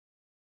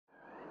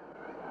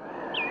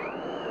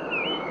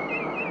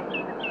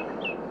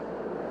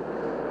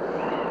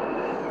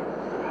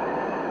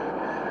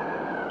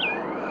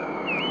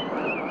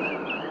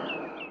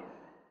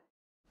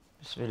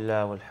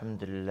Bismillah,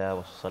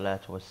 walhamdulillah,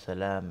 wassalatu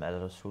wassalam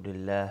ala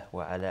rasulillah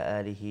wa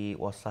ala alihi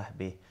wa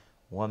sahbihi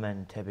wa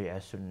man tabi'a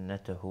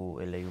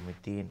sunnatahu ila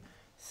yawmiddin.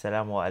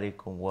 Assalamu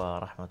alaikum wa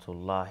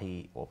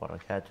rahmatullahi wa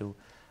barakatuh.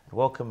 And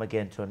welcome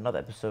again to another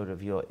episode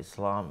of your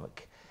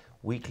Islamic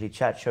weekly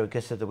chat show,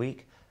 Guest of the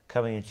Week,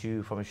 coming to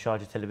you from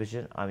Sharjah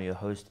television. I'm your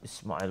host,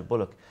 Ismail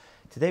Bullock.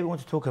 Today we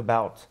want to talk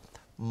about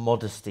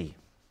modesty.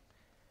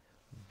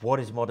 What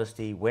is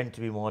modesty? When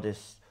to be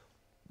modest?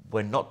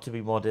 When not to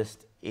be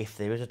modest? If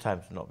there is a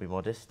time to not be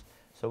modest.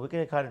 So we're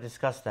going to kind of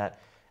discuss that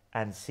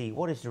and see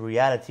what is the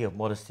reality of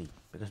modesty.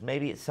 Because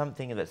maybe it's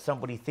something that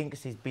somebody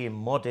thinks he's being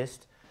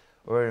modest,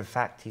 or in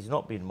fact he's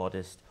not being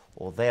modest,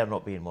 or they are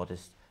not being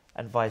modest,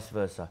 and vice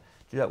versa.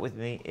 Do that with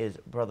me is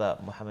brother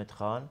Mohammed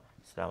Khan.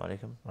 Assalamu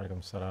alaikum.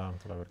 Alaikum salam.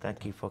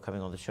 Thank you for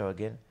coming on the show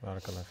again.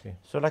 Barakallah fi.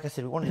 So like I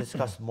said, we want to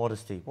discuss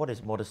modesty. What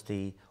is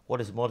modesty? What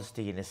is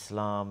modesty in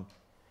Islam?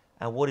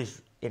 And what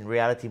is in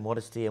reality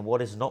modesty, and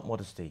what is not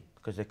modesty?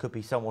 Because there could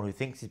be someone who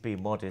thinks he's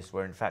being modest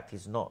where in fact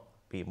he's not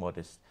being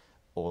modest,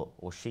 or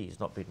she is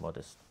not being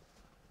modest.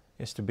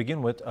 Yes, to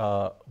begin with,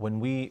 when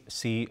we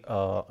see,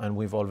 and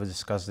we've always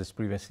discussed this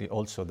previously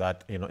also,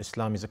 that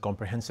Islam is a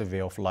comprehensive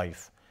way of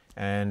life.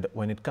 And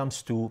when it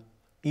comes to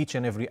each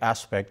and every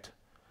aspect,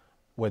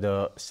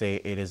 whether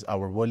say it is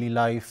our worldly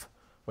life,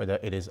 whether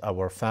it is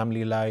our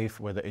family life,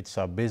 whether it's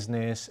our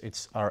business,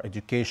 it's our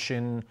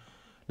education,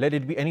 let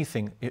it be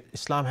anything,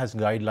 Islam has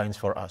guidelines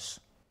for us.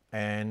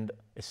 And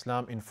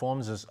Islam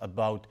informs us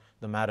about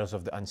the matters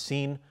of the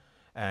unseen,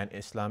 and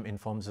Islam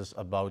informs us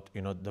about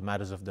the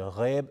matters of the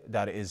ghaib,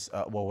 that is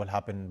what will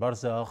happen in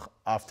barzakh,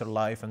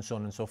 afterlife, and so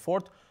on and so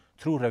forth,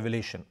 through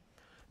revelation.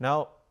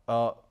 Now,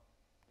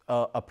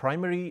 a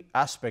primary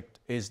aspect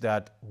is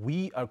that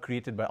we are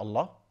created by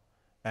Allah,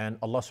 and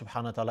Allah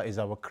subhanahu wa ta'ala is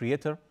our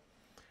creator,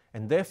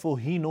 and therefore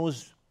He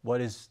knows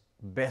what is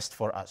best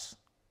for us,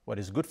 what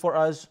is good for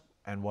us,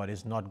 and what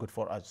is not good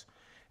for us.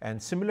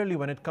 And similarly,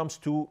 when it comes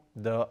to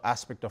the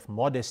aspect of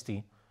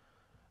modesty,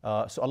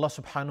 so Allah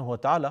subhanahu wa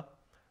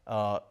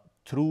ta'ala,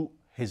 through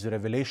His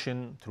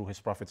revelation, through His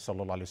Prophet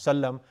sallallahu alaihi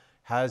wasallam,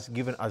 has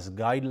given us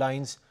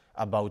guidelines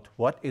about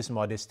what is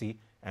modesty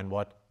and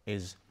what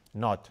is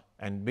not.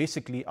 And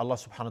basically, Allah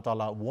subhanahu wa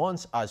ta'ala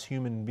wants us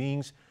human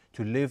beings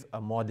to live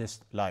a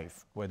modest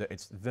life. Whether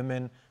it's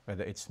women,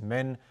 whether it's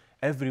men,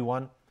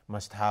 everyone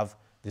must have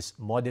this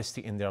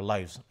modesty in their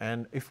lives.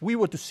 And if we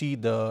were to see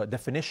the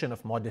definition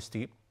of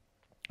modesty,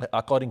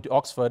 according to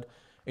Oxford,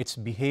 it's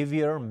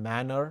behavior,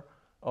 manner,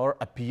 or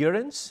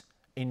appearance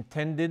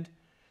intended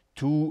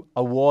to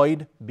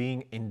avoid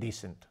being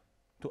indecent.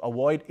 To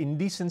avoid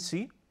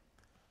indecency,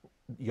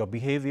 your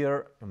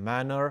behavior, your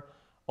manner,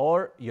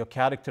 or your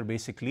character,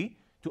 basically,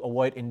 to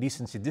avoid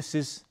indecency. This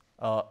is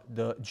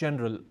the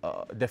general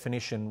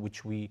definition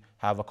which we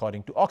have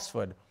according to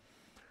Oxford.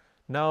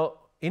 Now,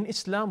 in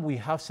Islam, we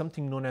have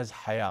something known as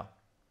Haya.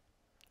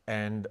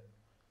 And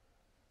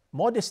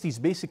modesty is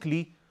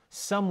basically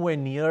somewhere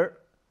near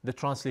the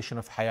translation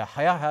of Haya.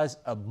 Haya has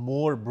a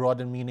more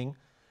broader meaning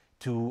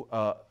to,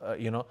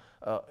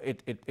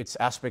 its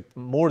aspect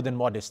more than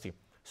modesty.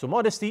 So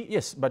modesty,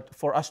 yes, but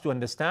for us to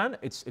understand,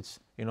 it's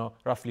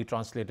roughly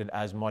translated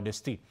as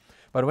modesty.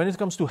 But when it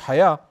comes to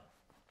Haya,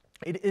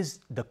 it is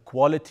the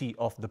quality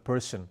of the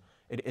person.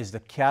 It is the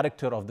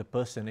character of the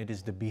person. It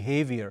is the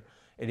behavior.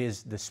 It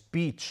is the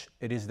speech.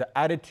 It is the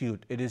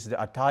attitude. It is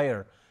the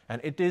attire. And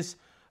it is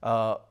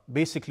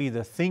basically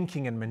the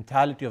thinking and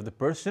mentality of the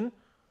person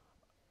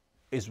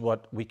is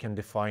what we can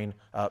define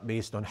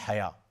based on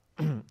Haya.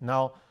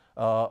 Now,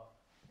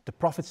 the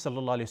Prophet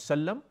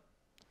ﷺ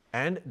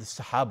and the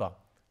Sahaba,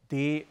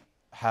 they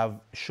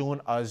have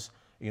shown us,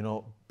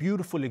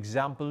 beautiful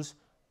examples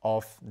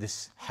of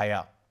this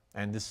Haya.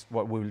 And this is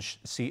what we will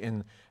see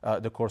in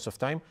the course of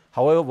time.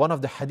 However, one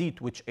of the hadith,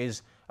 which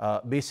is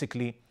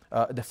basically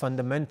the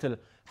fundamental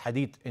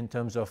hadith in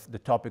terms of the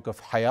topic of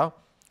Haya,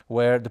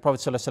 where the Prophet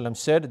ﷺ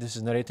said, this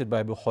is narrated by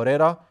Abu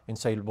Huraira in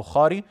Sahih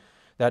al-Bukhari,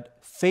 that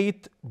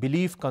faith,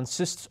 belief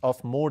consists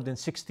of more than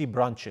 60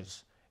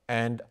 branches,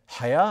 and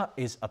Haya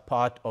is a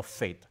part of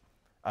faith.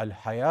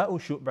 Al-Haya'u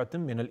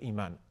shu'batun min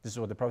al-Iman. This is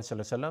what the Prophet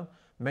ﷺ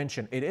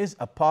mentioned. It is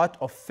a part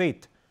of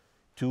faith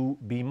to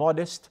be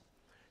modest,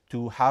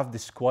 to have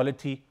this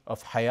quality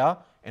of Haya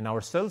in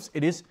ourselves.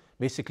 It is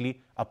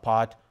basically a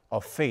part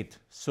of faith.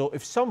 So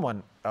if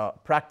someone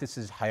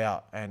practices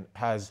Haya and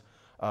has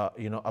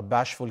a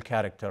bashful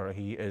character,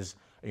 he is,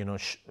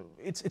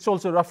 it's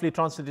also roughly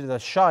translated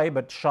as shy,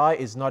 but shy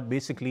is not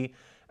basically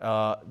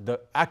the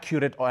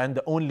accurate and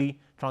the only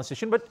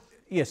translation. But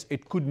yes,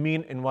 it could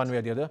mean in one way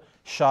or the other,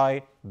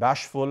 shy,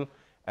 bashful,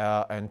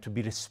 and to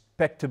be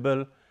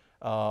respectable,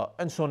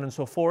 and so on and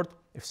so forth.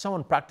 If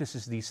someone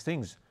practices these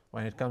things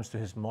when it comes to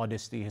his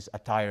modesty, his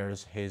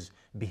attires, his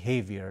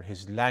behavior,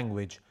 his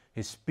language,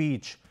 his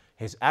speech,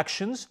 his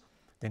actions,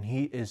 then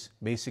he is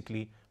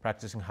basically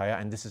practicing Haya,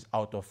 and this is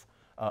out of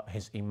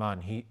his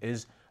Iman. He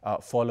is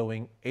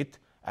following it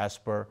as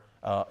per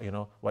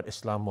what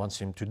Islam wants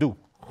him to do.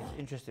 It's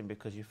interesting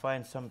because you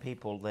find some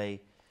people,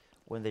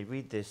 when they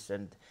read this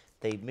and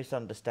they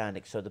misunderstand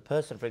it. So the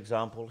person, for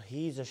example,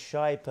 he's a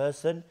shy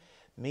person,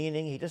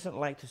 meaning he doesn't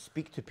like to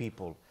speak to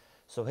people.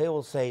 So he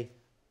will say,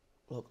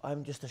 look,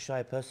 I'm just a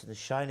shy person. The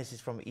shyness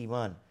is from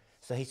Iman.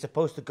 So he's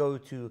supposed to go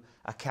to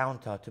a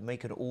counter to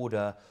make an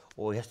order,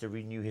 or he has to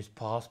renew his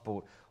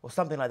passport, or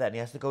something like that. And he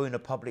has to go in a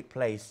public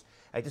place.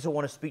 And he doesn't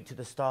want to speak to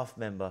the staff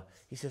member.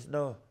 He says,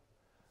 no,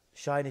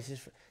 shyness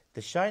is...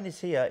 The shyness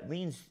here, it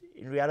means,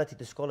 in reality,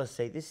 the scholars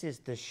say, this is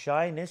the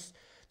shyness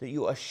that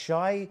you are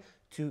shy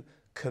to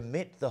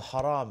commit the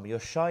haram. You're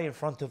shy in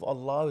front of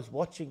Allah who's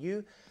watching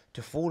you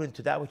to fall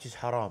into that which is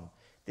haram.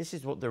 This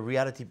is what the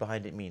reality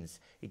behind it means.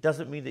 It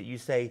doesn't mean that you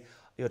say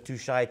you're too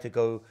shy to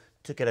go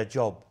to get a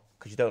job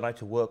because you don't like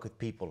to work with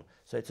people.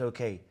 So it's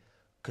okay,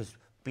 because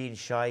being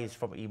shy is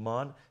from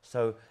Iman.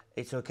 So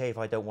it's okay if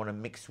I don't want to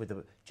mix with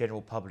the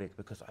general public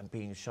because I'm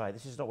being shy.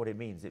 This is not what it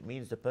means. It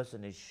means the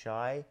person is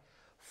shy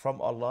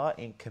from Allah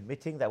in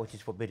committing that which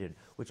is forbidden,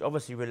 which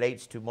obviously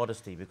relates to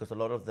modesty, because a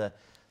lot of the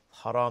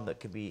haram that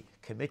can be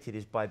committed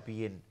is by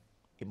being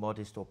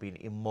immodest or being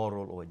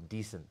immoral or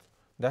indecent.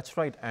 That's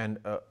right. And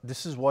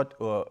this is what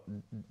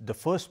the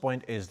first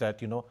point is,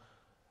 that,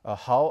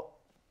 how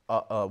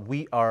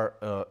we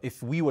are,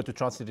 if we were to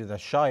translate it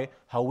as shy,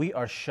 how we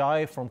are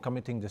shy from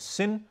committing the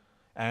sin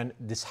and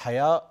this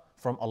haya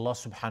from Allah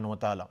subhanahu wa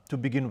ta'ala to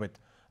begin with.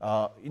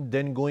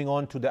 Then going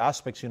on to the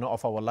aspects,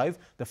 of our life.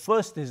 The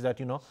first is that,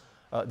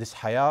 this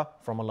haya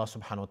from Allah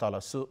subhanahu wa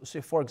ta'ala. So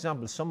say, for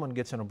example, someone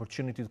gets an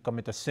opportunity to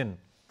commit a sin.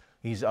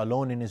 He's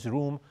alone in his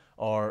room,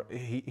 or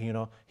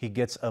he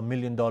gets $1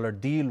 million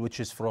deal,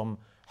 which is from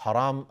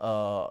haram,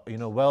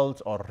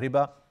 wealth or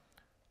riba,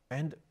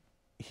 and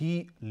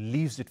he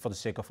leaves it for the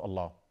sake of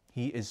Allah.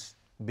 He is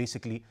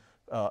basically,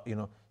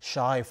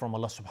 shy from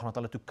Allah subhanahu wa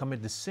ta'ala to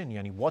commit this sin.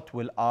 Yani, what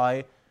will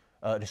I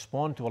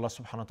respond to Allah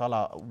subhanahu wa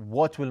ta'ala?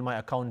 What will my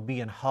account be,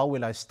 and how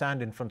will I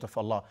stand in front of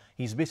Allah?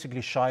 He's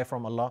basically shy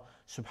from Allah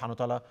subhanahu wa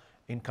ta'ala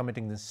in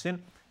committing this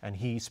sin, and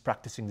he's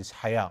practicing this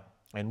haya,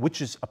 and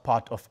which is a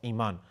part of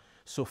Iman.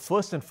 So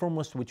first and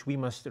foremost, which we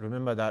must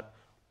remember, that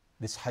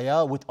this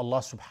haya with Allah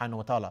subhanahu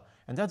wa ta'ala.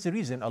 And that's the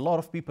reason a lot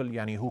of people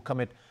who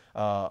commit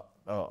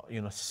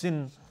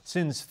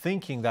sins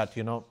thinking that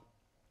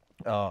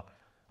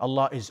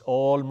Allah is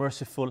all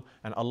merciful,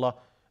 and Allah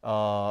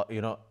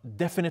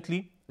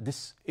definitely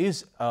this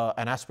is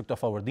an aspect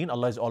of our deen.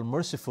 Allah is all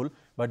merciful,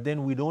 but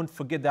then we don't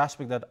forget the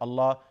aspect that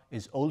Allah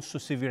is also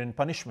severe in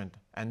punishment.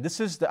 And this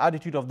is the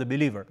attitude of the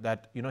believer,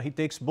 that he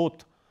takes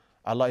both.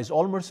 Allah is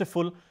all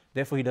merciful,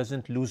 therefore he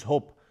doesn't lose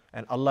hope,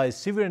 and Allah is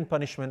severe in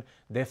punishment,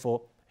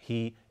 therefore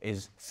he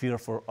is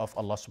fearful of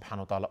Allah subhanahu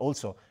wa ta'ala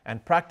also.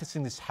 And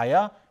practicing this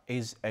haya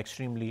is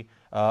extremely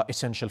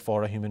essential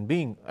for a human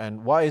being.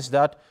 And why is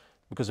that?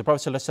 Because the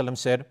Prophet ﷺ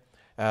said,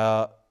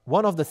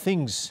 one of the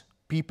things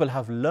people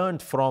have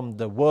learned from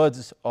the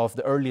words of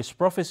the earliest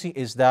prophecy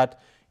is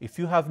that if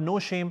you have no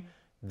shame,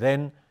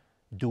 then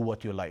do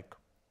what you like.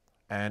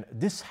 And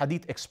this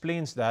hadith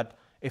explains that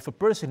if a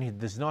person he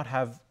does not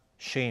have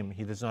shame,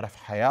 he does not have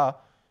haya,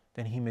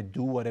 then he may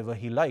do whatever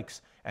he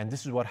likes. And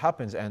this is what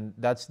happens, and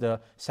that's the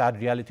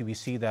sad reality we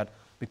see, that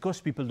because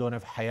people don't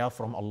have haya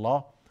from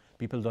Allah,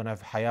 people don't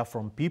have haya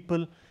from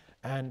people,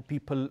 and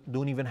people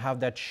don't even have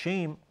that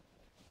shame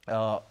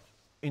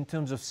in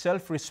terms of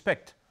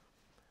self-respect,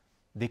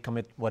 they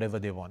commit whatever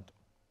they want.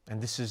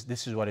 And this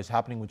is what is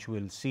happening, which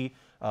we'll see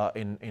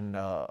in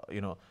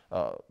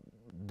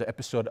the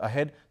episode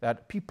ahead,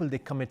 that people, they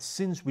commit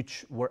sins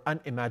which were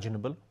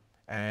unimaginable,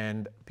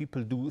 and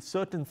people do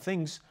certain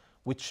things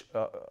which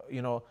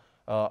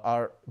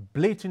are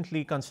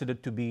blatantly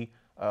considered to be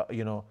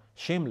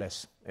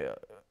shameless,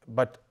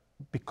 but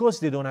because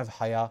they don't have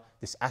haya,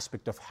 this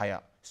aspect of haya.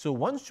 So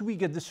once we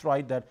get this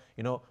right, that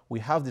we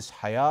have this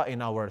haya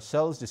in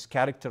ourselves, this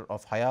character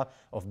of haya,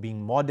 of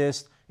being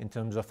modest in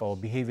terms of our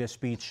behavior,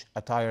 speech,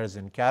 attires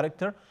and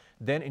character,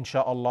 then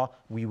inshallah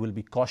we will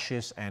be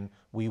cautious, and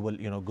we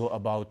will go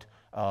about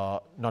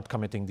not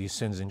committing these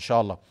sins,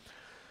 inshallah.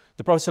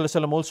 The Prophet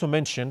ﷺ also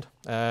mentioned,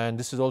 and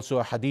this is also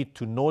a hadith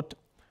to note,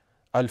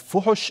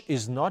 al-fuhush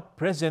is not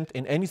present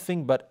in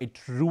anything but it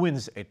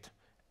ruins it,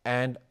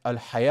 and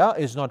al-haya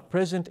is not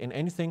present in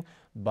anything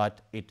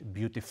but it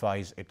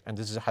beautifies it. And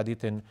this is a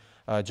hadith in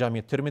Jami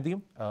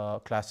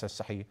al-Tirmidhi, class as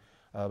Sahih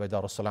by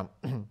Dar al-Salam.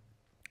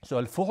 So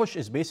al-fuhush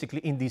is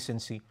basically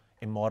indecency,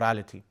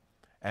 immorality.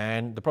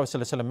 And the Prophet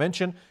ﷺ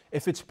mentioned,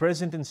 if it's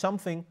present in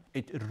something,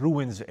 it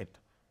ruins it.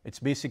 It's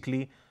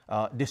basically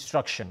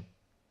destruction.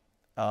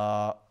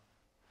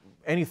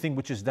 Anything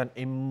which is done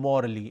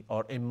immorally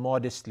or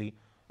immodestly,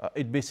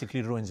 it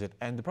basically ruins it.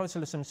 And the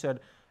Prophet ﷺ said,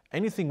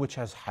 anything which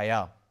has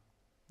haya,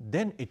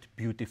 then it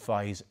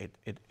beautifies it.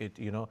 It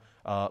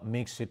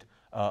makes it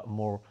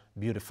more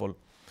beautiful.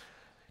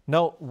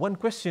 Now, one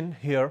question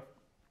here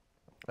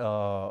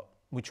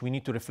which we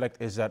need to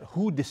reflect is that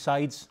who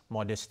decides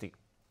modesty?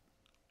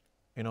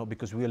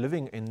 Because we are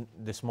living in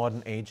this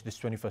modern age, this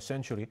 21st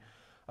century,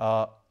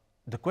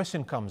 the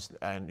question comes,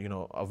 and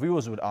our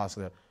viewers would ask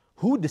that,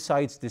 who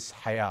decides this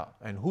haya,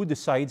 and who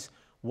decides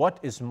what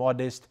is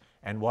modest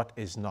and what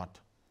is not?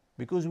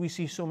 Because we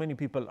see so many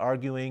people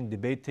arguing,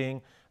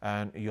 debating,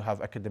 and you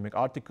have academic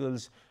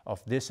articles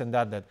of this and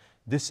that, that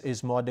this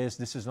is modest,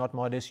 this is not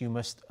modest, you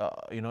must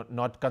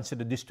not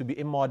consider this to be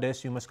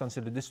immodest, you must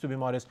consider this to be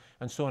modest,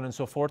 and so on and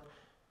so forth.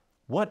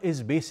 What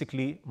is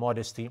basically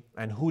modesty,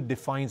 and who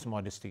defines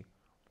modesty?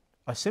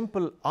 A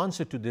simple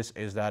answer to this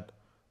is that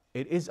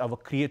it is our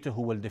Creator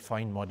who will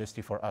define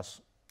modesty for us.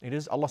 It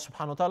is Allah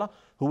subhanahu wa ta'ala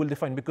who will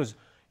define, because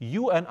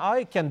you and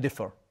I can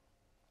differ.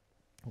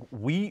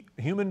 We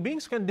human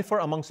beings can differ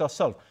amongst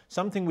ourselves.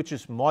 Something which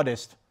is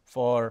modest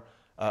for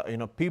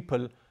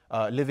people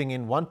living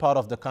in one part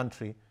of the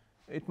country,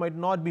 it might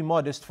not be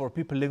modest for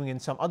people living in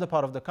some other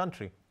part of the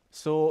country.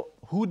 So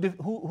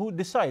who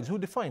decides? Who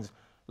defines?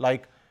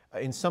 Like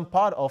in some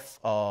part of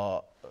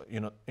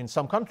in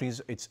some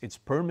countries, it's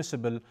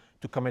permissible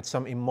to commit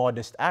some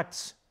immodest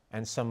acts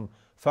and some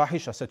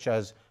fahisha, such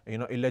as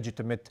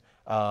illegitimate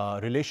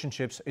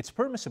relationships. It's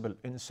permissible.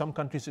 In some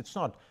countries, it's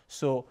not.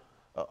 So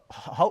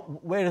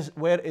where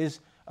is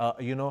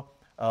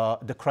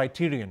the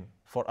criterion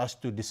for us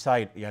to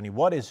decide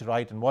what is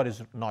right and what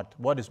is not,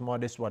 what is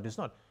modest, what is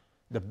not?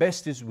 The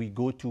best is we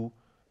go to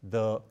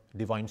the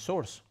divine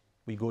source.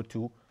 We go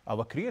to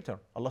our Creator,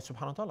 Allah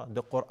subhanahu wa ta'ala.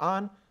 The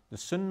Quran, the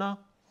Sunnah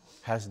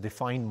has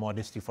defined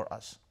modesty for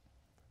us.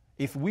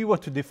 If we were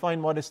to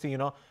define modesty,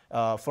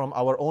 from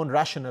our own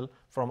rational,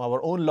 from our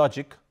own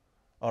logic,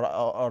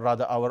 or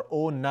rather our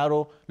own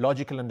narrow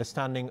logical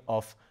understanding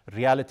of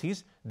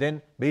realities,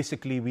 then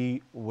basically we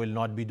will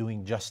not be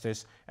doing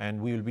justice, and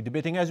we will be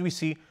debating. As we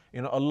see,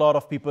 a lot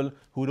of people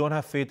who don't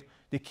have faith,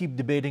 they keep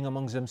debating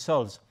amongst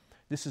themselves.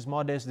 This is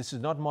modest, this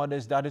is not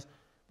modest, that is.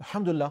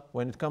 Alhamdulillah,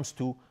 when it comes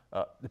to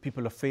the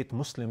people of faith,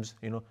 Muslims,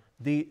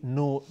 they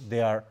know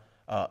their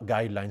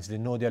guidelines, they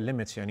know their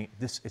limits.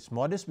 This is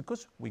modest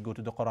because we go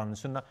to the Quran and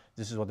Sunnah.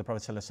 This is what the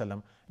Prophet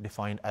ﷺ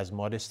defined as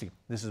modesty.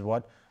 This is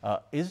what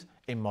is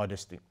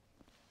immodesty.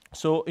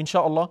 So,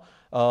 inshallah,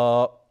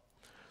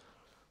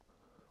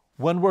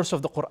 one verse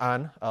of the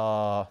Quran,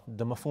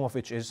 the mafhum of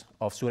which is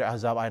of Surah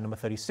Ahzab, ayah number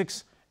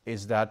 36,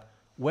 is that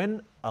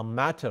when a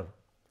matter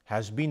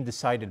has been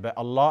decided by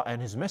Allah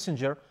and His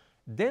Messenger,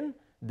 then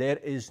there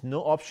is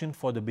no option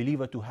for the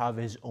believer to have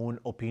his own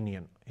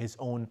opinion, his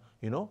own,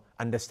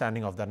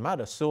 understanding of that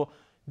matter. So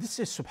this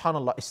is,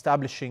 subhanAllah,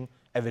 establishing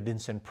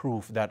evidence and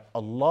proof that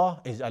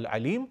Allah is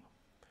Al-Alim,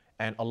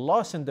 and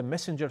Allah sent the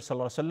Messenger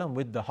ﷺ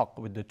with the haqq,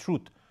 with the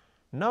truth.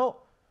 Now,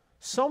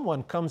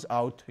 someone comes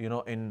out,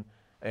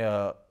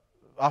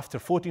 after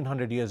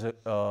 1400 years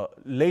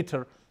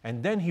later,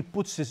 and then he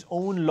puts his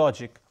own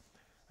logic,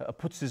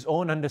 puts his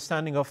own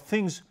understanding of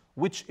things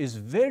which is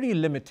very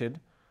limited,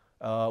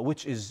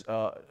 which is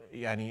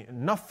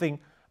nothing,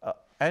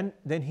 and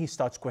then he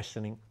starts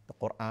questioning the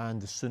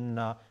Quran, the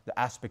Sunnah, the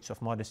aspects of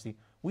modesty.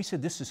 We say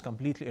this is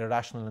completely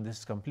irrational and this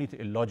is completely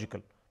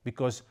illogical,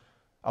 because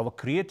our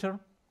Creator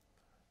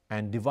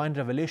and divine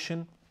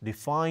revelation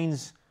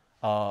defines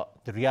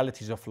the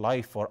realities of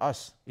life for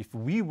us. If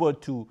we were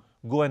to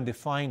go and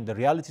define the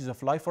realities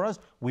of life for us,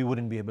 we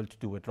wouldn't be able to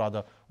do it.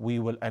 Rather, we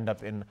will end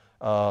up in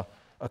a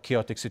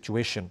chaotic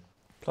situation.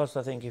 Plus,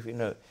 I think if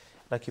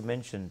like you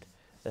mentioned,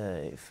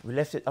 if we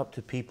left it up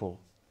to people,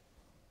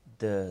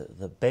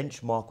 the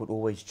benchmark would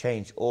always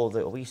change.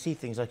 We see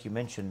things like you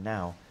mentioned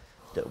now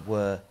that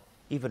were,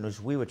 even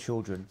as we were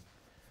children,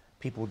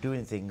 people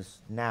doing things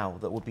now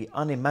that would be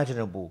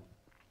unimaginable,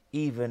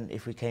 even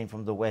if we came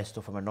from the West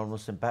or from a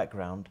non-Muslim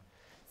background.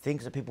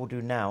 Things that people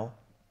do now,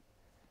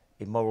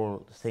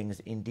 immoral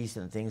things,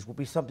 indecent things, would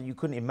be something you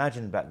couldn't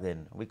imagine back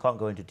then. We can't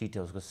go into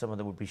details because some of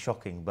them would be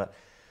shocking, but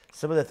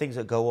some of the things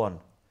that go on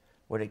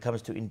when it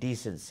comes to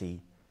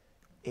indecency,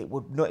 it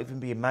would not even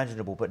be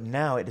imaginable, but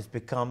now it has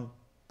become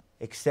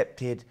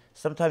accepted,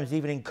 sometimes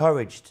even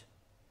encouraged.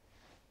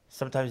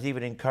 Sometimes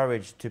even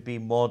encouraged to be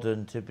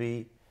modern,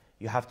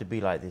 you have to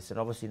be like this. And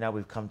obviously now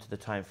we've come to the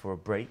time for a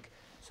break.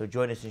 So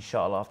join us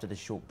inshallah after this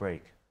short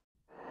break.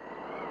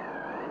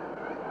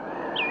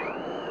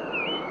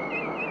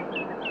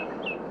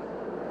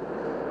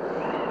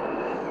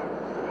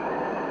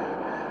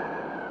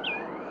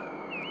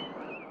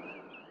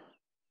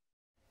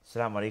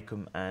 Assalamu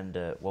alaikum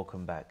and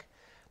welcome back.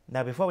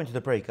 Now, before I went to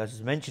the break, I was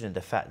just mentioning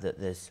the fact that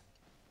there's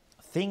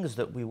things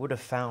that we would have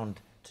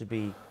found to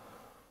be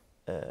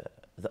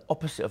the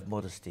opposite of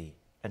modesty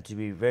and to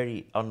be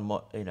very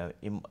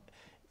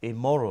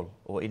immoral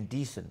or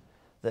indecent,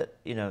 that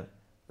that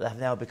have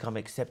now become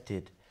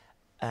accepted,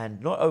 and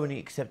not only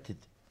accepted,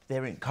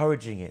 they're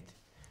encouraging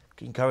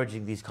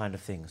these kind of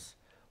things,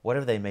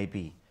 whatever they may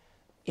be,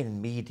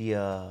 in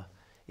media,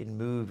 in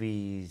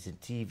movies, in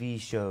TV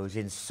shows,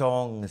 in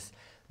songs,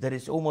 that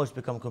it's almost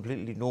become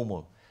completely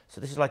normal. So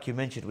this is like you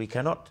mentioned, we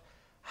cannot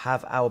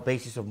have our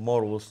basis of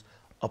morals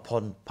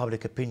upon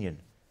public opinion,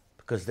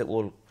 because that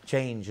will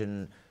change.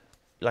 And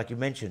like you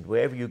mentioned,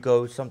 wherever you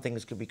go, some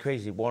things could be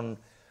crazy. One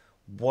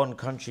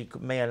country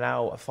may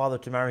allow a father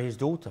to marry his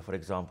daughter, for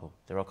example.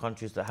 There are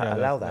countries that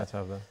allow that.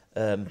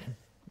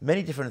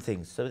 Many different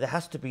things. So there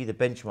has to be the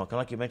benchmark. And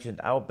like you mentioned,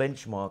 our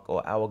benchmark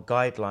or our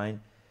guideline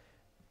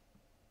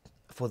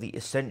for the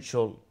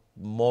essential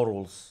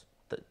morals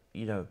that,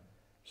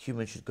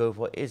 humans should go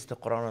for is the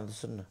Quran and the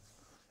Sunnah.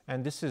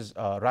 And this is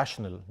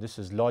rational, this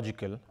is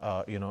logical.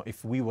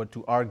 If we were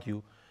to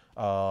argue,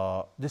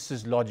 this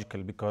is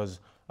logical because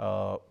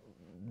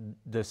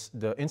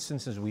the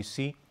instances we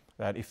see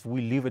that if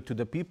we leave it to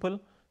the people,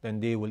 then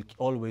they will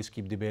always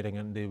keep debating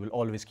and they will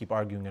always keep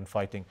arguing and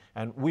fighting.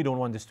 And we don't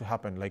want this to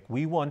happen. Like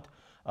we want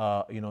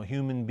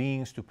human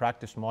beings to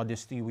practice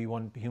modesty. We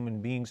want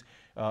human beings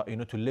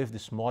to live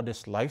this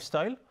modest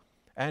lifestyle.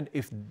 And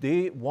if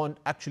they want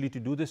actually to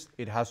do this,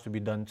 it has to be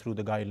done through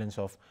the guidelines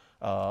of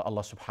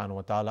Allah subhanahu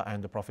wa ta'ala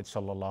and the Prophet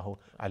sallallahu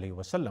alaihi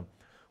wasallam.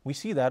 We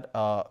see that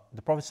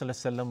the Prophet sallallahu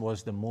alaihi wasallam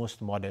was the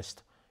most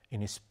modest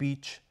in his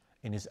speech,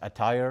 in his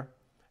attire,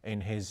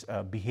 in his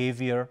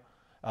behavior,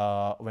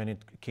 when it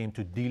came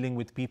to dealing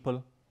with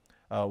people,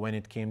 when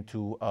it came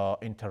to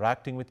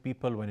interacting with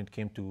people, when it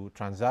came to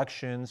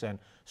transactions and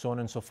so on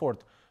and so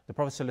forth. The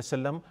Prophet sallallahu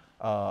alaihi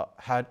wasallam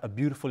had a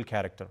beautiful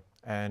character,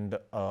 and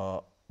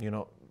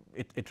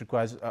it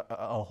requires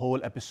a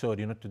whole episode,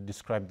 to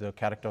describe the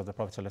character of the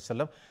Prophet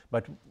ﷺ.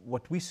 But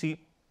what we see,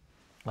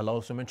 Allah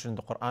also mentioned in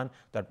the Quran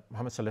that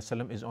Muhammad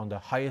ﷺ is on the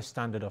highest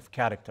standard of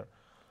character.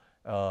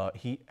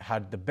 He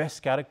had the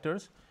best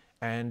characters,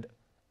 and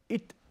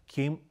it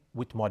came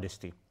with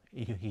modesty.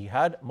 He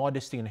had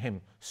modesty in him.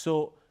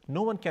 So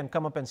no one can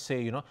come up and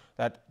say,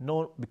 that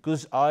no,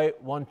 because I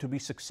want to be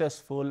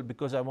successful,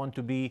 because I want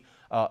to be,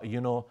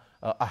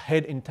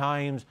 ahead in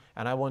times,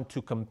 and I want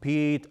to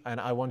compete, and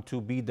I want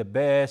to be the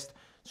best,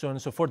 so on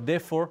and so forth.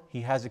 Therefore,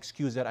 he has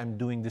excuse that I'm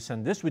doing this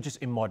and this, which is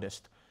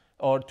immodest.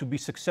 Or to be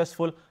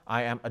successful,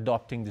 I am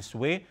adopting this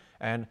way,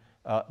 and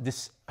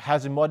this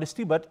has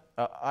immodesty, but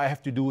I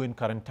have to do in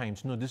current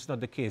times. No, this is not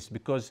the case,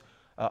 because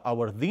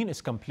our deen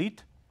is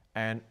complete,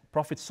 and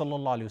Prophet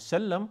sallallahu alaihi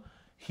wasallam,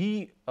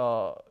 he,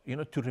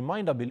 to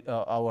remind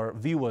our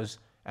viewers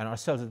and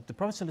ourselves that the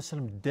Prophet sallallahu alaihi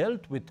wasallam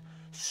dealt with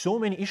so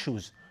many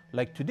issues.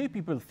 Like today,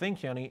 people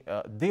think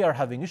they are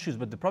having issues,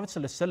 but the Prophet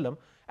ﷺ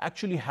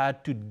actually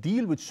had to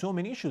deal with so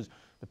many issues.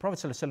 The Prophet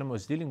ﷺ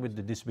was dealing with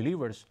the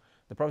disbelievers.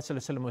 The Prophet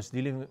ﷺ was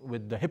dealing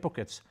with the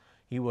hypocrites.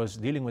 He was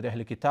dealing with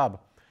Ahl Kitab.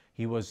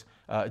 He was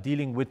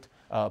dealing with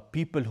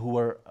people who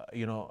were,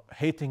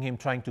 hating him,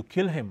 trying to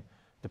kill him.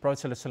 The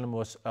Prophet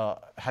ﷺ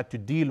had to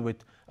deal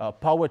with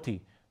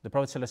poverty. The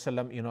Prophet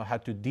ﷺ,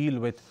 had to deal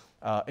with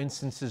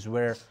instances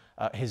where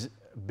his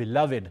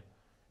beloved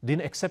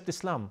didn't accept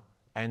Islam,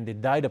 and they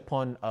died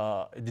upon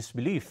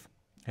disbelief,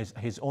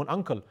 his own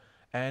uncle.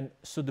 And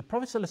so the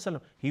Prophet ﷺ,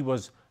 he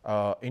was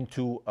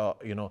into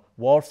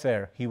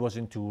warfare, he was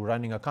into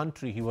running a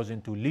country, he was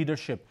into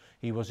leadership,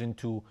 he was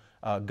into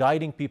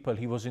guiding people,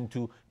 he was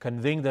into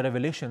conveying the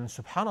revelation.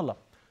 SubhanAllah,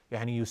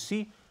 and you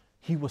see,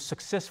 he was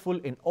successful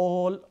in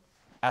all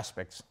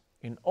aspects,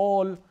 in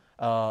all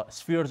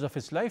spheres of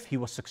his life. He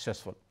was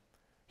successful.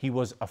 He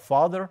was a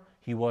father,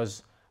 he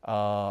was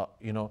a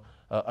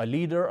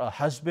leader, a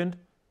husband.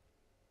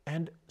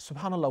 And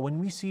subhanAllah, when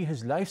we see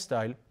his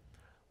lifestyle,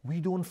 we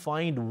don't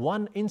find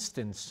one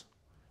instance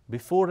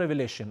before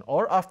revelation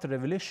or after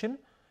revelation,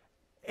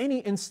 any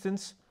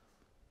instance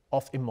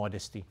of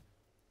immodesty.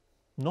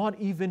 Not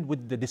even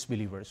with the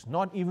disbelievers,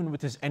 not even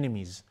with his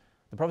enemies.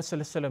 The Prophet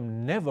ﷺ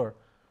never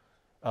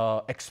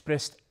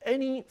expressed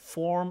any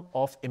form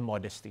of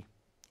immodesty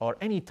or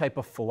any type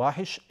of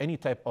fawahish, any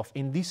type of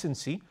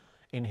indecency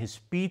in his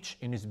speech,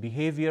 in his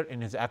behavior,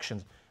 in his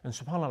actions. And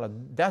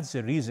subhanAllah, that's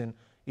the reason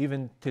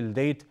even till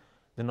date,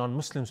 the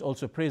non-Muslims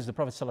also praise the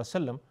Prophet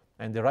ﷺ,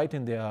 and they write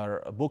in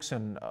their books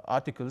and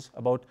articles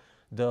about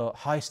the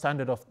high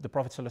standard of the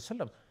Prophet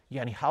ﷺ.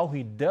 Yani how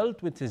he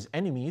dealt with his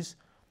enemies,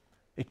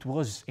 it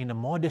was in a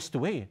modest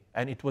way,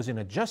 and it was in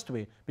a just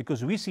way,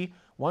 because we see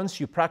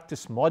once you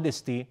practice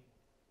modesty,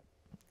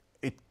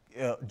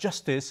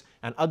 justice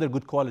and other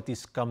good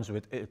qualities comes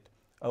with it.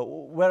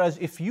 Whereas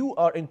if you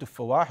are into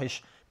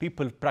fawahish,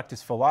 people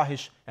practice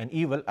fawahish and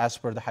evil as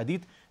per the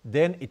hadith,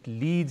 then it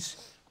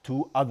leads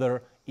to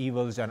other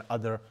evils and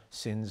other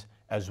sins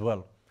as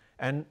well.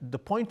 And the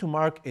point to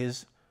mark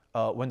is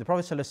when the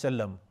Prophet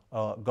ﷺ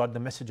got the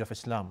message of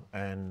Islam,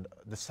 and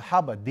the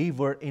Sahaba, they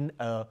were in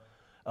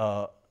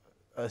a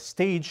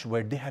stage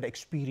where they had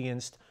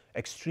experienced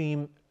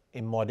extreme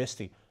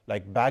immodesty.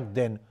 Like back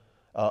then,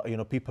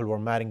 people were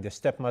marrying their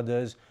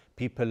stepmothers,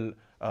 people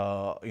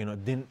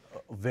didn't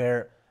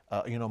wear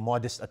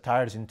modest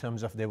attires in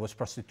terms of there was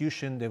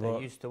prostitution. They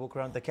used to walk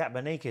around the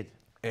Kaaba naked.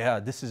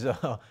 Yeah, this is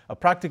a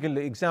practical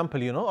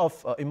example,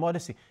 of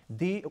immodesty.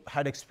 They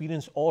had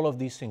experienced all of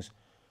these things.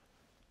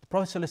 The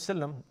Prophet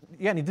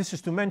ﷺ, this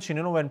is to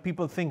mention, when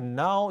people think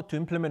now to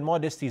implement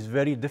modesty is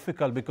very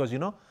difficult because,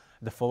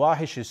 the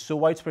fawahish is so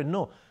widespread.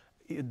 No,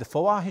 the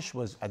fawahish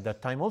was at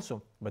that time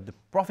also, but the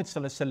Prophet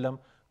ﷺ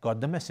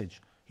got the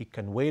message. He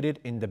conveyed it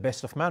in the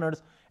best of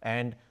manners,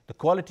 and the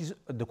quality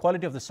of the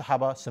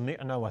Sahaba,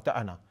 sami'na wa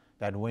ta'ana,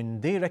 that when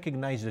they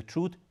recognized the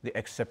truth, they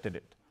accepted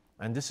it.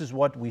 And this is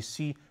what we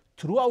see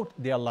throughout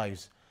their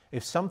lives.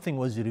 If something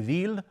was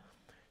revealed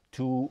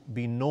to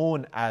be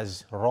known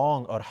as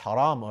wrong or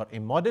haram or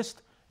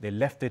immodest, they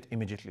left it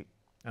immediately.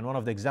 And one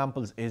of the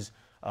examples is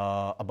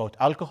about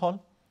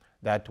alcohol,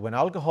 that when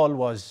alcohol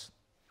was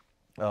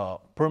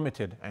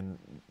permitted, and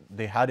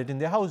they had it in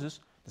their houses.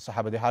 The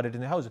Sahaba, they had it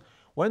in their houses.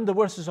 When the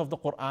verses of the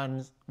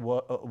Quran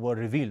were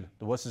revealed,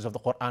 the verses of the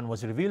Quran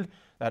was revealed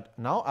that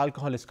now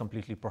alcohol is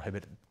completely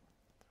prohibited.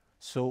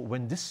 So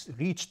when this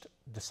reached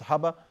the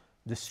Sahaba,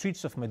 the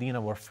streets of Medina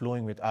were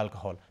flowing with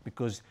alcohol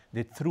because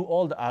they threw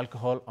all the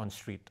alcohol on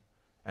street.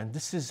 And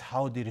this is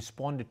how they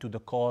responded to the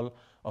call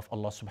of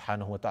Allah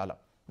subhanahu wa ta'ala.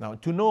 Now,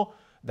 to know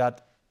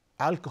that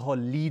alcohol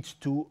leads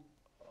to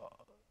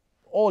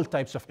all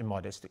types of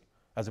immodesty.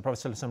 As the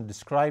Prophet ﷺ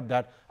described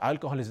that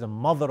alcohol is the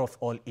mother of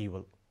all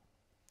evil.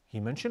 He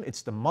mentioned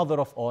it's the mother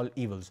of all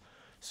evils.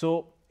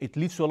 So it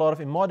leads to a lot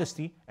of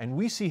immodesty. And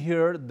we see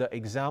here the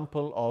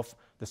example of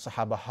the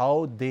Sahaba,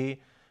 how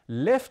they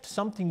left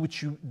something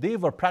which they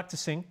were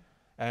practicing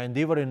and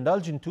they were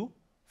indulging to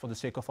for the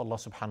sake of Allah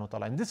subhanahu wa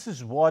ta'ala. And this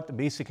is what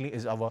basically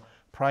is our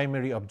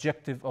primary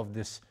objective of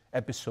this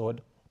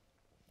episode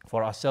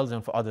for ourselves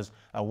and for others.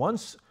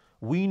 Once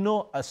we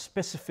know a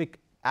specific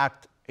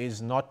act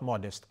is not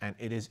modest and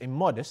it is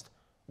immodest,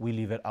 we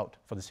leave it out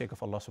for the sake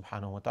of Allah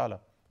subhanahu wa ta'ala.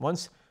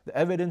 Once the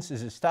evidence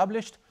is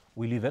established,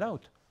 we leave it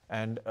out.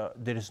 And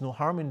there is no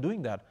harm in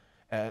doing that.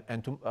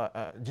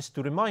 Just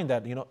to remind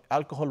that,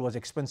 alcohol was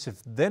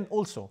expensive then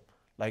also.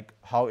 Like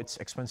how it's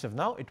expensive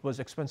now, it was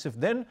expensive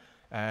then,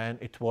 and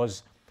it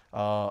was,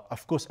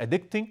 of course,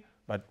 addicting,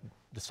 but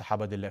the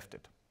Sahaba, they left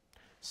it.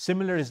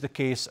 Similar is the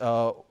case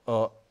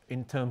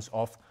in terms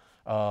of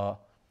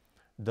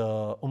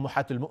the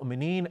Ummahat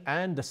al-Mu'mineen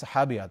and the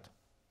Sahabiyat.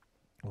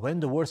 When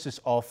the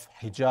verses of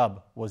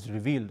hijab was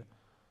revealed,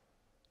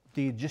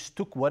 they just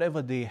took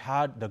whatever they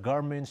had, the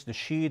garments, the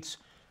sheets,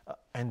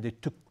 and they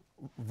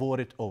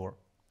wore it over.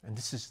 And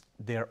this is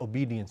their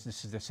obedience,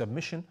 this is their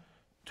submission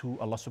to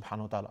Allah subhanahu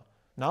wa ta'ala.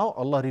 Now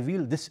Allah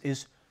revealed this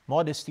is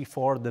modesty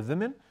for the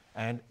women,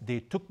 and they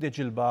took their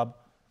jilbab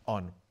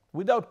on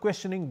without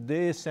questioning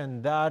this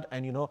and that,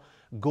 and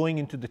going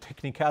into the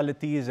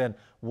technicalities and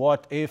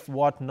what if,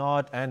 what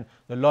not, and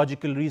the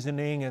logical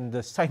reasoning and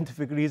the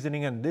scientific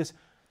reasoning, and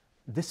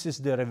this is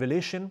the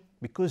revelation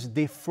because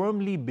they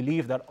firmly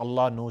believe that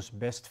Allah knows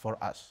best for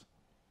us.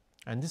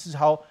 And this is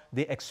how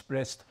they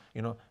expressed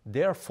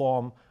their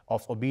form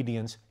of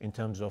obedience in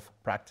terms of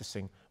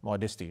practicing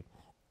modesty.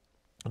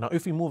 Now,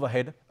 if we move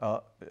ahead,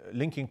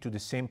 linking to the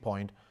same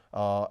point,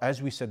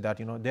 as we said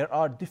that there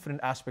are different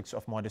aspects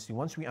of modesty.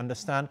 Once we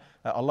understand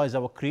that Allah is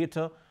our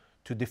creator,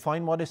 to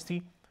define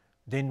modesty,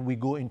 then we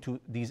go into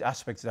these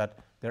aspects that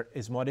there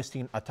is modesty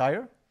in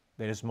attire,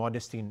 there is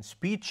modesty in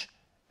speech,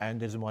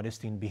 and there is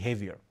modesty in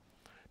behavior.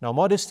 Now,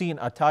 modesty in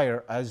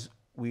attire, as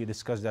we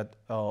discussed that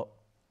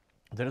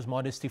there is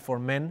modesty for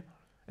men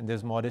and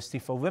there's modesty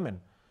for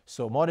women.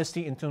 So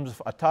modesty in terms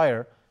of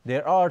attire,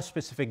 there are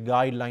specific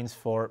guidelines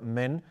for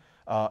men,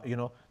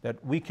 that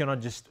we cannot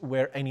just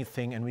wear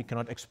anything and we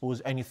cannot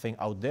expose anything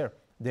out there.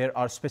 There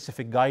are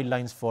specific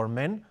guidelines for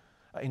men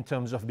in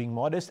terms of being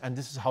modest, and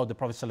this is how the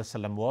Prophet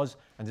ﷺ was,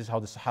 and this is how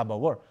the Sahaba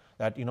were.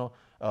 That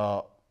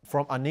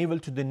from our navel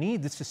to the knee,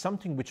 this is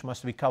something which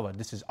must be covered.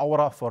 This is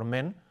awra for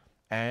men,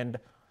 and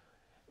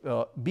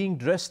being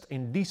dressed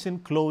in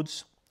decent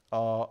clothes,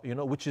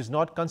 which is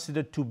not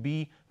considered to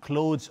be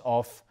clothes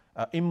of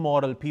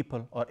immoral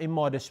people or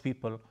immodest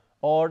people,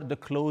 or the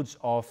clothes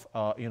of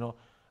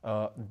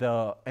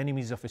the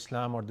enemies of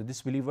Islam or the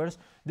disbelievers.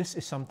 This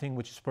is something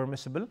which is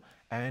permissible,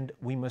 and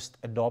we must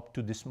adopt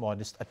to this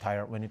modest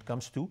attire when it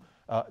comes to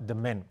the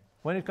men.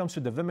 When it comes to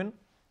the women,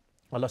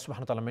 Allah subhanahu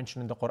wa ta'ala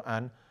mentioned in the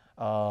Quran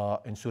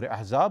in Surah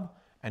Ahzab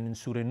and in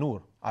Surah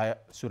Nur,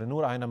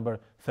 ayah number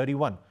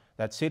 31,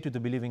 that say to the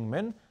believing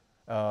men,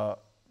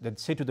 that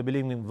say to the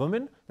believing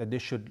women that they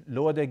should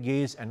lower their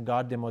gaze and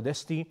guard their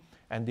modesty,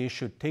 and they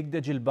should take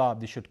their jilbab,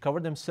 they should cover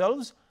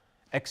themselves,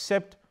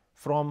 except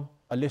from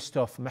a list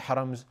of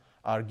mahrams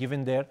are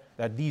given there,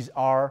 that these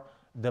are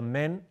the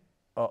men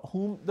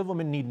whom the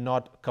woman need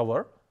not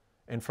cover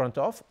in front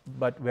of,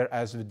 but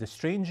whereas with the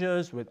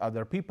strangers, with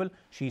other people,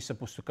 she's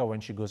supposed to cover when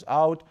she goes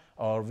out,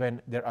 or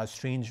when there are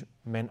strange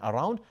men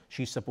around,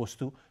 she's supposed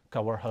to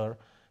cover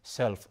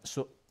herself.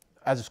 So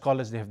as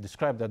scholars, they have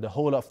described that the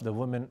whole of the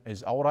woman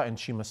is awra and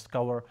she must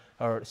cover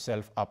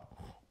herself up.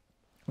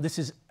 This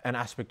is an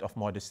aspect of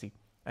modesty.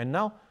 And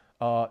now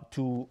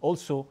to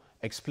also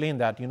explain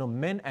that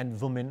men and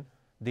women,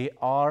 they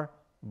are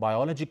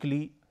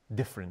biologically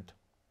different.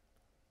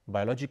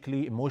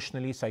 Biologically,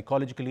 emotionally,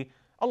 psychologically,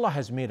 Allah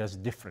has made us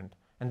different.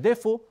 And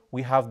therefore,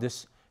 we have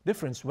this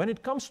difference. When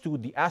it comes to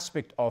the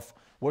aspect of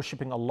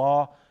worshipping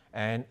Allah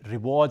and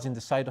rewards in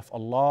the sight of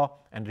Allah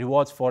and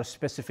rewards for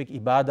specific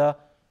ibadah,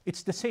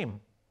 it's the same.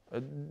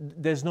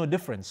 There's no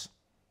difference.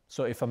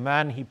 So if a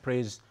man, he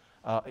prays,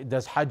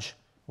 does hajj,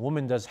 a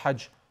woman does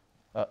hajj,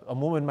 a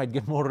woman might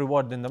get more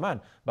reward than the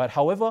man. But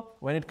however,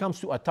 when it comes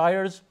to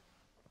attires,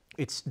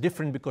 it's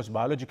different because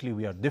biologically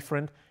we are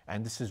different,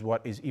 and this is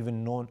what is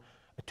even known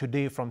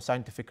today from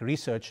scientific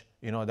research,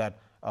 that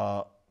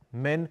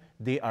men,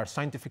 they are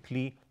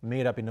scientifically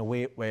made up in a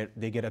way where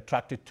they get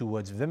attracted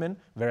towards women,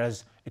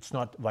 whereas it's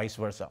not vice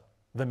versa.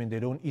 Women, they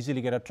don't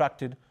easily get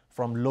attracted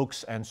from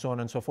looks and so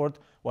on and so forth.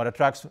 What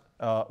attracts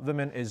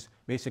women is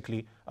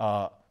basically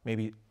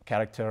maybe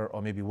character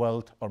or maybe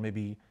wealth or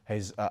maybe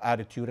his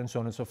attitude and so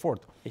on and so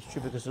forth. It's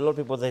true, because a lot of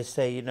people, they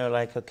say, you know,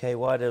 like, okay,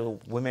 why do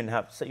women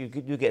have, so you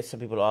get some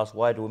people ask,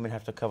 why do women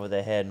have to cover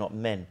their hair, not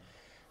men?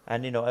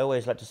 And, you know, I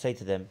always like to say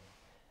to them,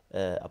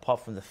 apart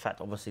from the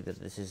fact, obviously, that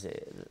this is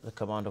the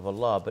command of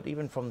Allah, but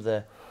even from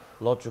the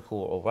logical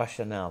or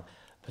rationale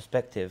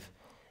perspective,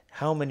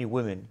 how many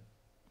women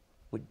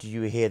do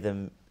you hear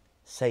them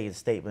say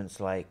statements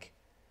like,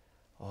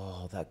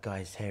 oh, that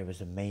guy's hair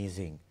is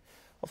amazing?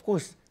 Of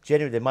course,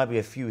 generally, there might be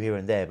a few here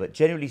and there, but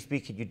generally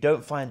speaking, you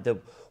don't find the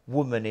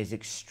woman is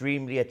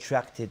extremely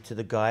attracted to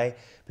the guy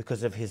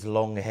because of his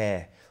long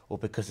hair or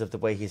because of the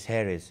way his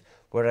hair is.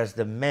 Whereas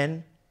the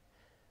men,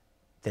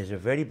 there's a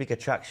very big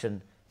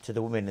attraction to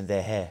the women in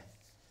their hair.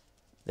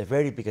 They're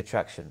very big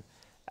attraction.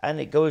 And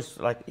it goes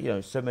like, you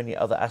know, so many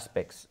other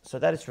aspects. So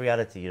that is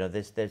reality, you know,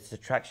 this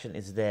attraction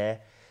is there.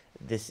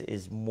 This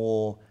is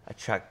more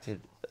attractive.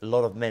 A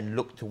lot of men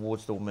look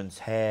towards the woman's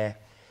hair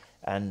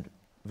and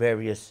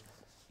various,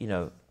 you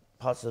know,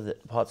 parts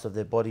of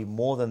their body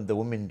more than the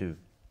women do.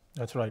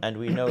 That's right. And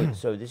we know,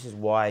 so this is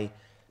why,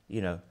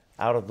 you know,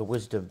 out of the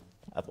wisdom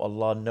of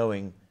Allah,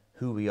 knowing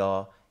who we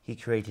are, He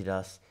created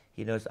us.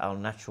 He knows our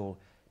natural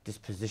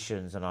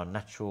dispositions and our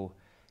natural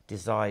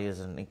desires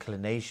and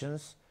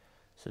inclinations.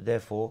 So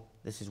therefore,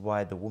 this is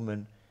why the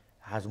woman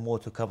has more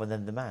to cover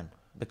than the man,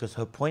 because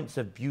her points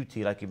of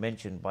beauty, like you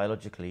mentioned,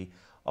 biologically,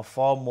 are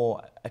far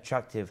more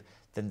attractive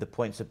than the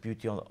points of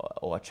beauty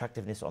or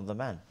attractiveness on the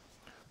man.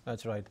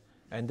 That's right.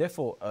 And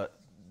therefore,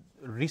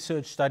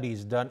 research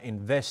studies done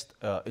in West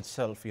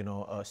itself, you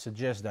know,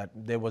 suggest that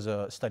there was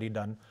a study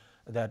done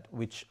that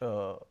which,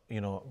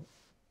 you know,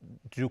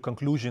 drew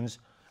conclusions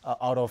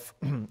out of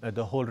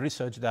the whole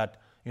research that,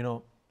 you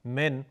know,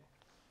 men,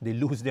 they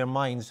lose their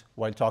minds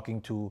while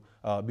talking to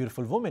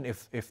beautiful women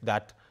if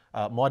that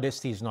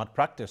modesty is not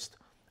practiced.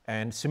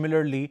 And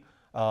similarly,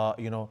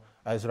 you know,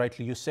 as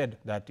rightly you said,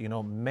 that, you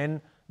know, men,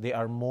 they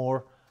are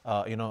more,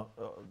 you know,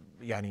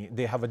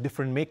 they have a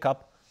different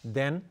makeup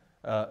than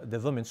the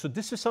women. So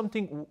this is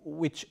something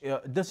which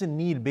doesn't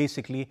need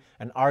basically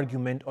an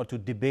argument or to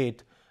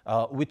debate,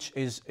 which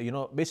is, you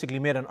know, basically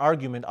made an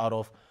argument out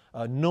of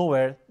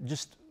nowhere,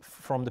 just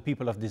from the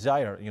people of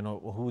desire, you know,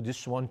 who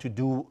just want to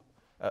do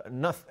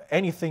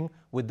anything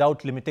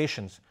without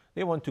limitations.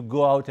 They want to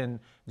go out and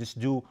just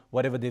do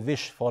whatever they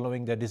wish,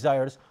 following their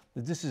desires.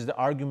 This is the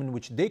argument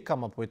which they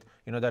come up with,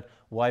 you know, that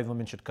why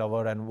women should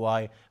cover and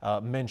why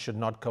men should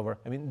not cover.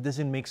 I mean, it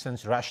doesn't make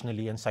sense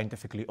rationally and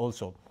scientifically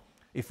also.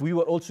 If we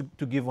were also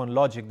to give one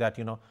logic that,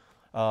 you know,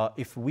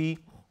 if we,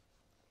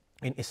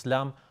 in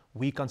Islam,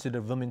 we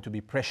consider women to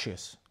be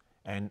precious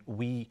and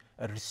we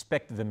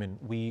respect women,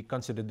 we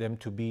consider them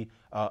to be,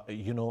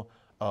 you know,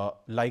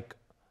 like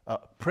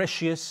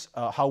precious,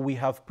 how we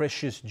have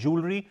precious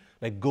jewelry,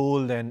 like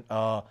gold and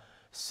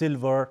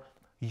silver.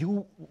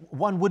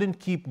 One wouldn't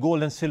keep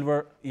gold and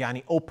silver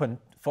open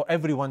for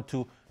everyone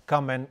to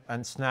come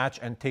and snatch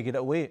and take it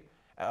away.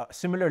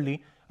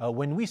 Similarly,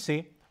 when we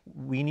say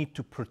we need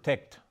to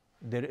protect,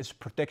 there is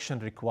protection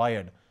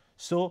required.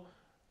 So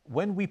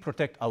when we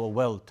protect our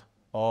wealth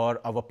or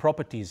our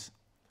properties,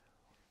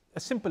 a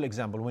simple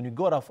example, when we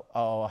go out of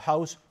our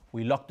house,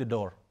 we lock the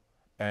door,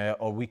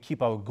 or we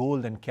keep our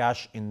gold and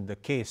cash in the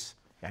case,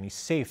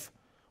 safe.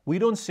 We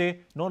don't say,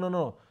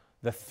 no,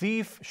 the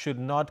thief should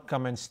not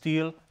come and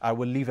steal, I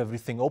will leave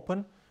everything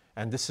open,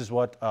 and this is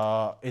what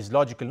is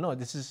logical. No,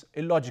 this is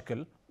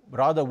illogical.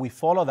 Rather, we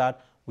follow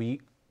that,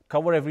 we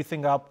cover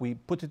everything up, we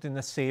put it in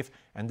a safe,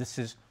 and this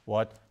is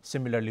what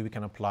similarly we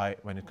can apply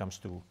when it comes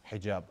to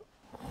hijab.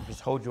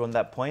 Just hold you on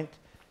that point.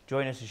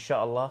 Join us,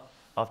 inshallah,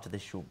 after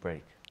this short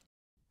break.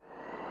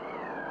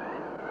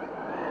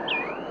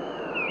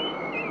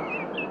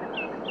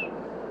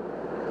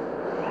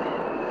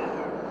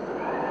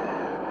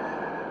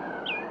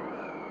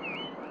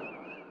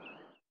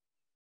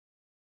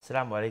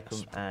 Assalamu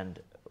alaikum and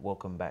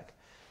welcome back.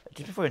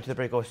 Just before we went to the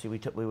break, obviously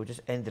we were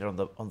just ended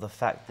on the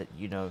fact that,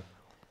 you know,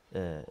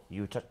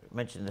 you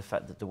mentioned the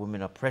fact that the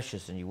women are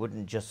precious, and you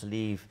wouldn't just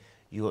leave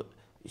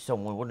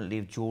someone wouldn't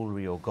leave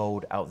jewelry or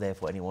gold out there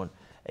for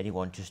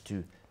anyone just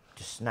to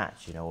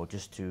snatch, you know, or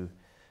just to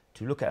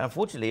look at.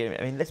 Unfortunately,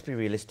 I mean, let's be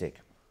realistic.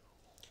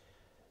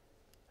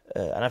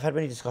 And I've had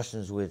many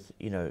discussions with,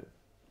 you know,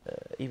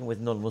 even with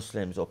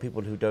non-Muslims or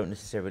people who don't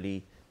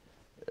necessarily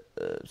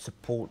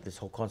support this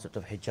whole concept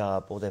of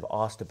hijab, or they've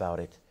asked about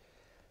it.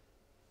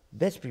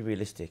 Let's be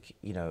realistic,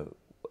 you know,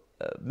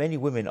 many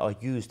women are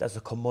used as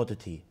a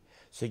commodity.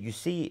 So you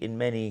see in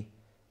many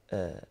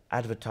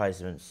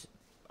advertisements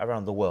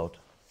around the world,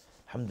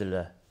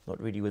 alhamdulillah, not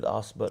really with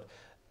us, but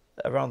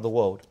around the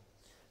world,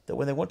 that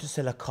when they want to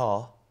sell a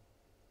car,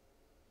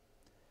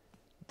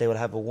 they will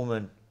have a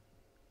woman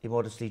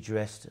immodestly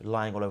dressed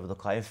lying all over the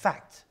car. In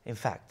fact,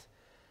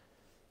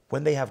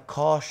 when they have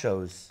car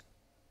shows,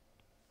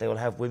 they will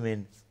have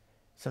women,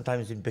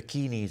 sometimes in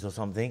bikinis or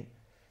something,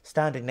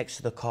 standing next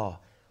to the car.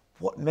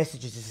 What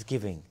message is this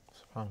giving?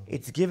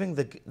 It's giving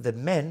the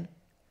men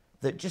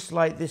that just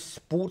like this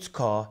sports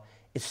car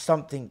is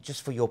something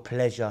just for your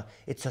pleasure.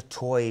 It's a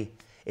toy.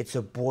 It's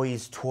a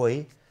boy's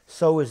toy.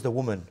 so is the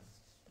woman.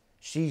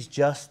 She's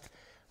just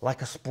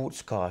like a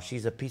sports car.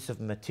 She's a piece of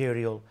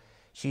material.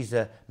 She's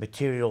a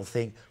material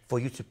thing for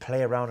you to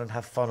play around and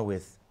have fun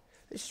with.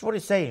 This is what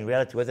it's saying in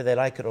reality, whether they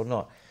like it or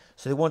not.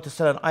 So they want to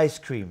sell an ice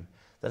cream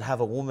that have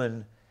a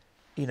woman,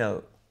 you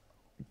know,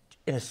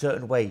 in a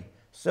certain way.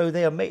 So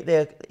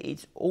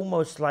it's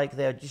almost like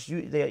they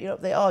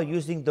are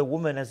using the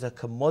woman as a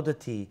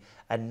commodity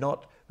and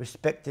not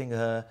respecting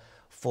her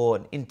for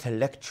an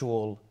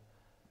intellectual,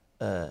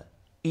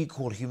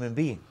 equal human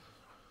being.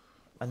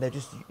 And they're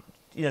just,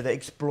 they're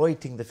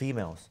exploiting the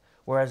females.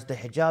 Whereas the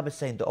hijab is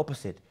saying the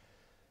opposite.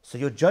 So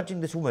you're judging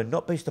this woman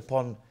not based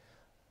upon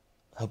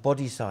her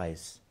body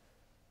size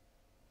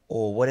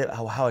or whatever,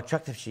 how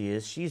attractive she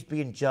is. She's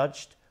being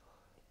judged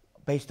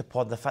based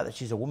upon the fact that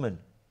she's a woman.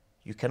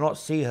 You cannot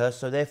see her,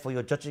 so therefore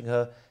you're judging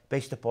her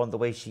based upon the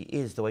way she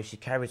is, the way she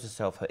carries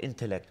herself, her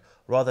intellect,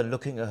 rather than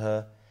looking at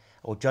her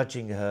or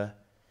judging her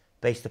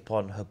based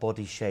upon her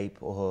body shape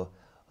or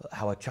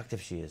how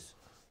attractive she is.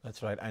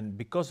 That's right. And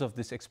because of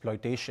this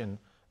exploitation,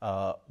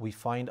 we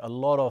find a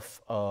lot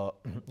of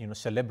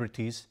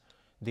celebrities,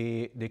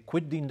 they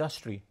quit the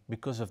industry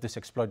because of this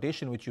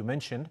exploitation which you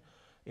mentioned,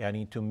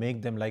 to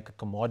make them like a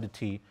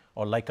commodity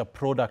or like a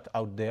product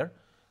out there.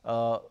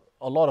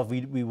 A lot of,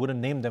 we wouldn't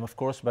name them of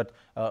course, but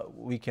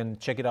we can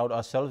check it out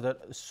ourselves,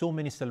 that so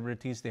many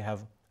celebrities, they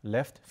have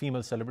left,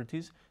 female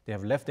celebrities, they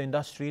have left the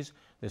industries,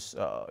 this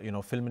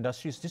film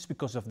industries, just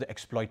because of the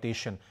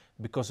exploitation,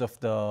 because of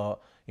the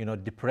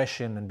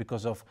depression, and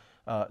because of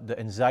the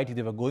anxiety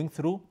they were going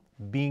through,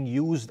 being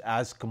used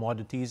as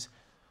commodities.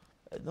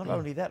 Not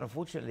only that,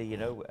 unfortunately,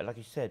 like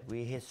you said,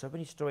 we hear so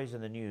many stories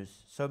in the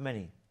news, so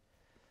many,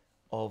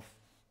 of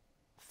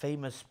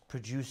famous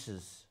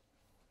producers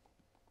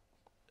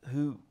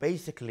who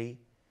basically,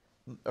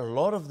 a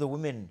lot of the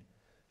women,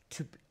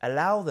 to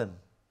allow them,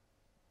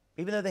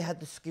 even though they had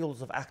the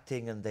skills of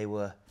acting and they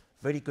were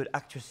very good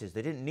actresses,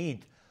 they didn't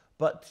need,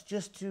 but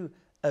just to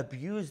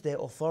abuse their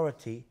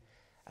authority,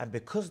 and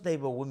because they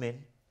were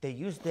women, they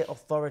used their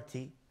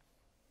authority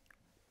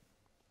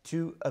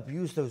to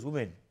abuse those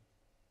women,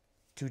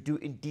 to do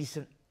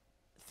indecent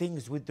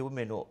things with the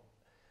women, or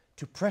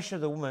to pressure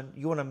the woman.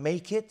 You want to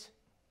make it?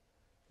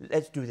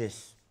 Let's do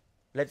this.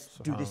 Let's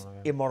do this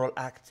immoral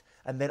act,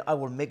 and then I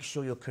will make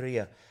sure your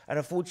career. And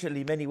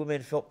unfortunately, many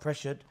women felt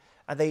pressured,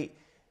 and they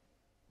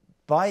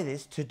buy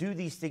this to do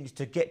these things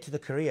to get to the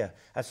career.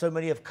 And so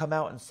many have come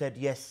out and said,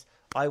 yes,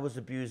 I was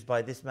abused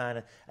by this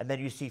man. And then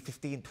you see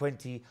 15,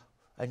 20,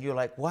 and you're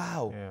like,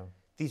 wow,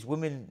 these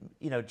women,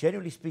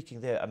 generally speaking,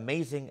 they're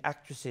amazing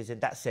actresses in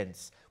that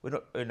sense.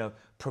 We're not,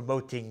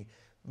 promoting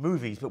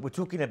movies, but we're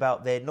talking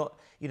about they're not,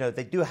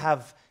 they do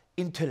have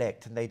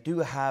intellect, and they do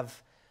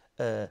have,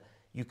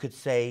 you could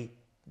say,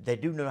 they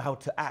do know how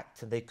to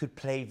act, and they could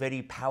play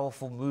very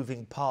powerful,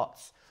 moving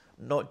parts,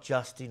 not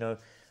just,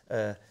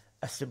 a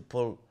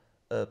simple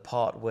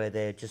part where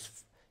they're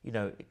just,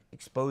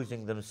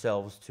 exposing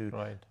themselves to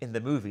in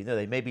the movie. No,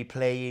 they may be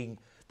playing,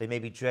 they may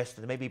be dressed,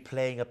 and they may be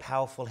playing a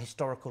powerful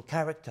historical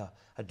character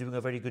and doing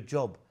a very good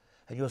job.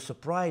 And you're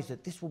surprised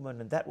that this woman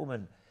and that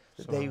woman,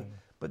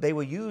 but they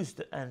were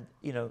used, and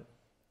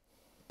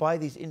by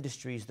these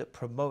industries that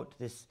promote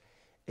this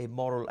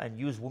immoral and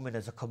use women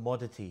as a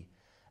commodity.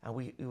 And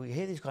we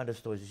hear these kind of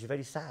stories, which is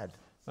very sad.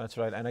 That's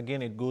right. And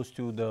again, it goes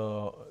to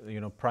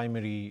the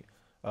primary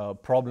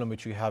problem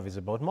which we have is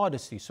about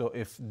modesty. So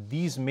if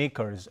these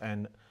makers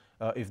and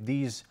if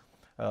these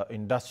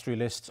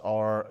industrialists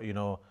or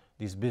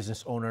these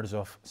business owners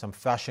of some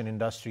fashion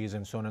industries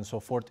and so on and so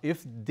forth,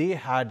 if they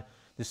had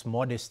this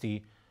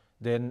modesty,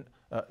 then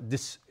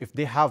if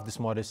they have this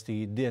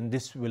modesty, then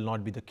this will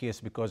not be the case,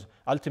 because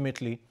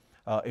ultimately,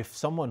 if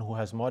someone who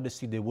has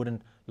modesty, they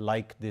wouldn't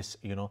like this,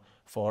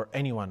 for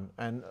anyone.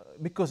 And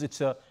because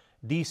it's a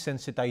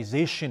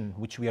desensitization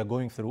which we are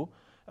going through,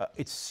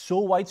 it's so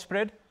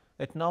widespread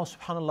that now,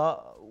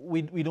 subhanAllah,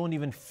 we don't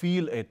even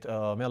feel it.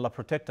 May Allah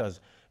protect us.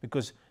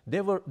 Because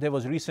there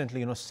was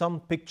recently, some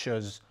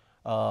pictures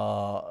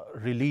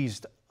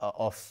released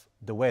of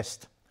the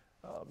West,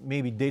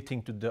 maybe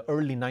dating to the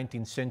early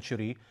 19th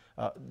century,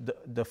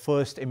 the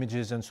first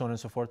images and so on and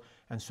so forth.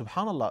 And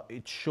subhanAllah,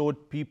 it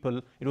showed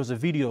people, it was a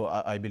video,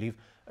 I believe,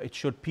 it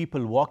showed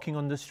people walking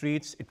on the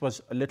streets. It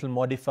was a little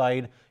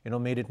modified,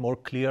 made it more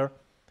clear.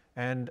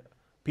 And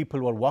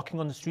people were walking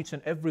on the streets,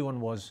 and everyone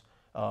was,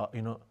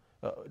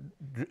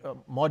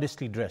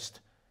 modestly dressed.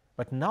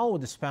 But now,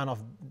 the span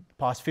of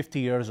past 50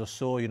 years or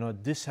so,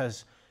 this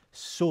has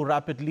so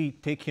rapidly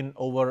taken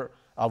over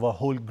our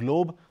whole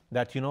globe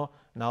that,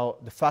 now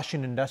the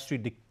fashion industry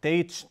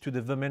dictates to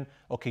the women,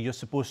 okay, you're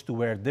supposed to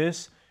wear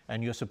this,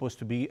 and you're supposed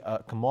to be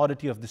a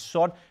commodity of this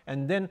sort.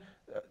 And then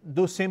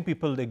those same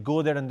people, they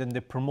go there and then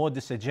they promote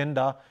this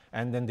agenda,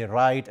 and then they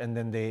write, and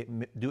then they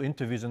do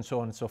interviews and so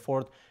on and so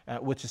forth,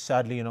 which is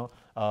sadly,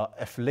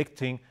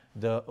 afflicting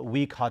the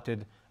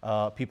weak-hearted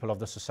people of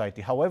the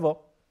society. However,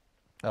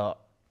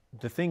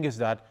 the thing is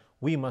that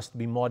we must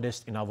be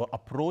modest in our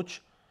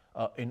approach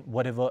in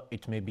whatever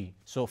it may be.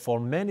 So for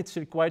men, it's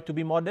required to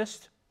be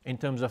modest in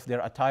terms of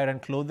their attire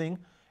and clothing,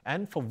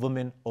 and for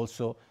women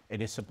also,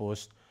 it is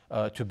supposed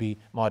to be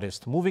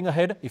modest. Moving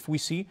ahead, if we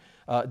see,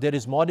 there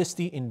is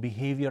modesty in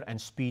behavior and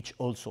speech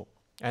also,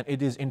 and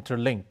it is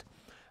interlinked.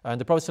 And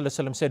the Prophet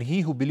ﷺ said,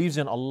 he who believes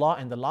in Allah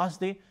and the last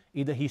day,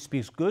 either he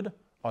speaks good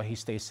or he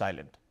stays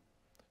silent.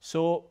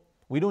 So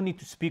we don't need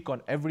to speak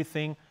on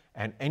everything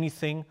and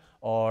anything,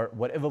 or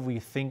whatever we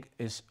think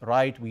is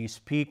right, we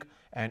speak,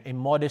 and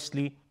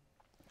immodestly,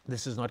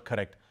 this is not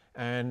correct.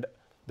 And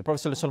the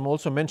Prophet ﷺ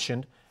also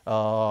mentioned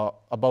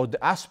about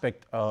the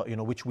aspect,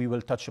 which we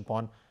will touch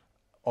upon,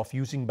 of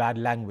using bad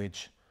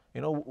language.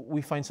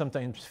 We find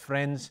sometimes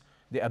friends,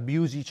 they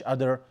abuse each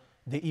other,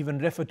 they even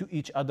refer to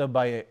each other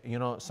by,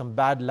 some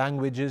bad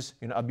languages,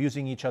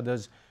 abusing each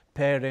other's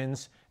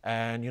parents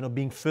and,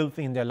 being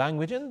filthy in their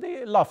language, and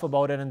they laugh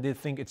about it and they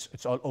think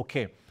it's all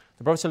okay.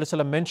 The Prophet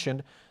ﷺ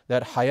mentioned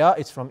that Haya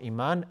is from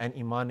Iman and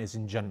Iman is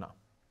in Jannah.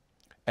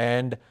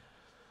 And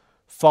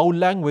foul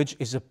language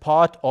is a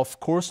part of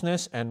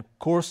coarseness, and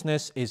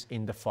coarseness is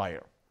in the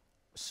fire.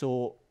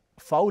 So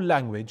foul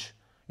language,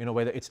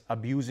 whether it's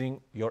abusing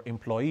your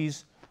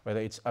employees, whether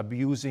it's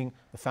abusing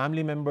the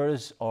family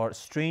members or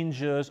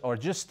strangers, or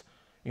just,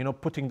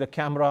 putting the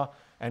camera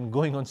and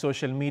going on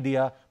social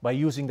media by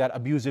using that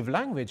abusive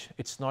language,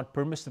 it's not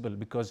permissible,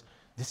 because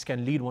this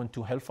can lead one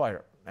to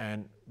hellfire.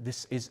 And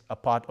this is a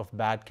part of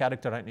bad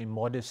character and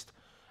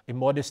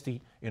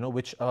immodesty,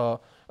 which a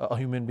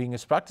human being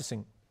is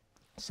practicing.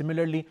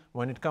 Similarly,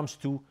 when it comes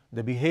to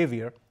the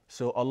behavior,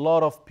 so a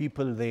lot of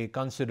people, they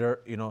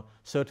consider,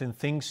 certain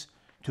things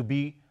to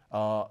be,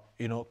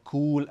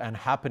 cool and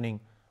happening.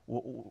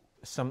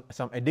 Some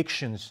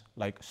addictions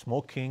like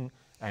smoking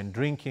and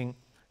drinking.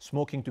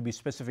 Smoking, to be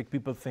specific,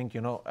 people think,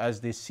 as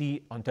they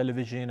see on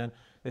television, and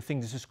they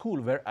think this is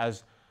cool,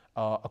 whereas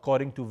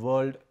according to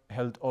World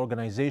Health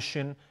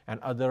Organization and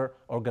other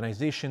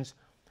organizations,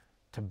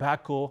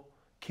 tobacco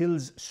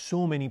kills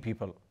so many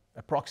people.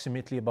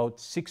 Approximately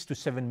about 6 to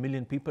 7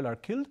 million people are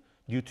killed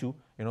due to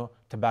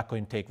tobacco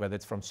intake, whether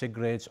it's from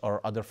cigarettes or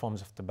other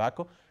forms of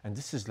tobacco, and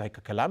this is like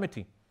a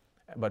calamity.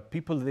 But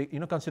people, they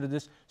consider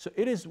this. So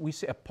it is, we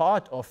say, a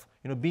part of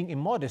being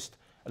immodest.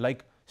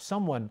 Like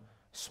someone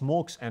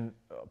smokes and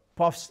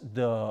puffs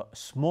the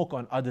smoke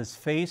on others'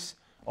 face,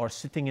 or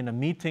sitting in a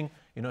meeting,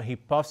 he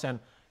puffs and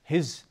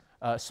his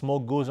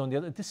smoke goes on the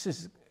other. This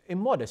is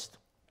immodest.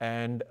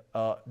 And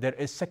there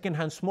is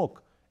secondhand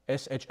smoke,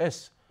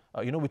 SHS,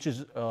 which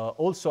is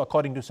also,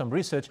 according to some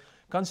research,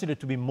 considered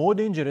to be more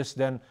dangerous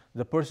than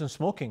the person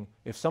smoking.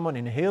 If someone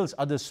inhales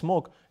others'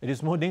 smoke, it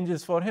is more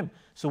dangerous for him.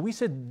 So we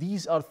said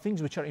these are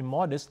things which are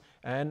immodest,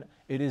 and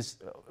it is,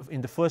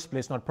 in the first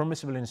place, not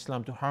permissible in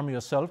Islam to harm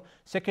yourself.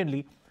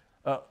 Secondly,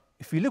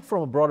 if we look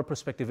from a broader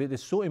perspective, it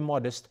is so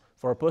immodest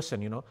for a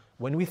person.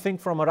 When we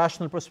think from a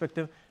rational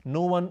perspective,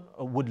 no one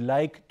would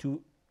like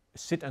to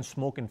sit and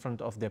smoke in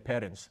front of their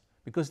parents,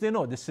 because they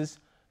know this is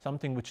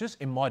something which is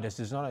immodest.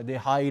 It's not, they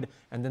hide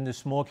and then they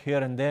smoke here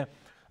and there,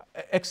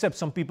 except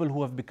some people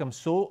who have become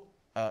so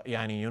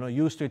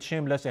used to it,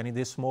 shameless, and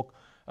they smoke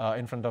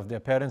in front of their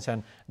parents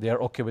and they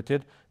are okay with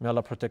it. May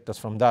Allah protect us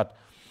from that.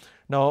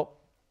 Now,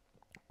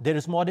 there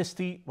is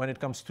modesty when it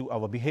comes to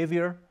our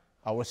behavior,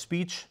 our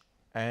speech,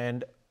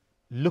 and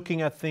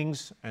looking at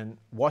things and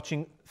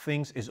watching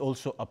things is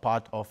also a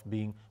part of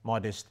being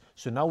modest.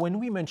 So now when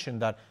we mention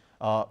that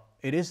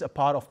it is a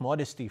part of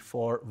modesty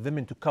for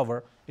women to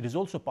cover, it is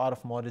also part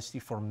of modesty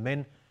for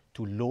men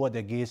to lower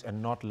their gaze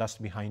and not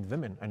lust behind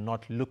women and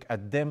not look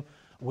at them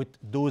with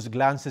those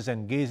glances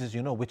and gazes,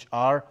 which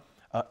are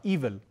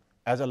evil.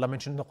 As Allah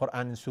mentioned in the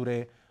Quran in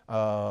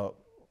Surah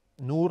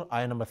Nur,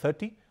 ayah number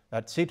 30,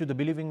 that say to the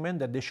believing men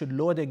that they should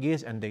lower their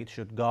gaze and they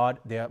should guard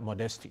their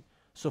modesty.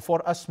 So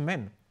for us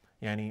men,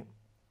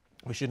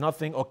 we should not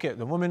think, okay,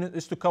 the woman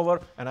is to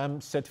cover and I'm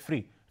set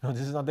free. No,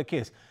 this is not the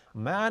case.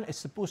 Man is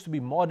supposed to be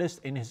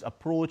modest in his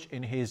approach,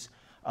 in his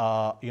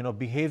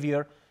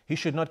behavior. He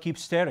should not keep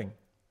staring.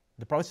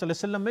 The Prophet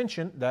ﷺ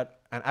mentioned that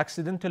an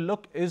accidental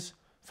look is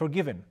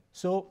forgiven.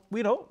 So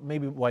we know,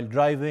 maybe while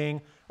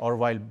driving or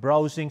while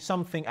browsing,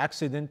 something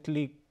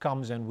accidentally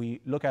comes and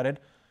we look at it.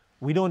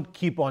 We don't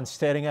keep on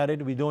staring at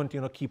it. We don't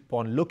keep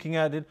on looking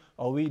at it,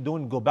 or we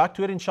don't go back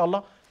to it,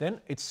 inshallah.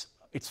 Then it's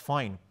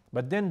fine.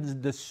 But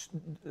then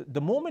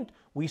the moment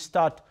we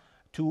start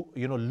to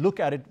look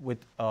at it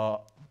with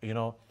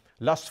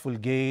lustful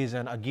gaze,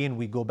 and again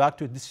we go back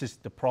to it, this is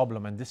the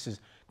problem, and this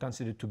is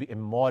considered to be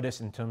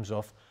immodest in terms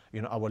of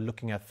our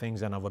looking at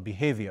things and our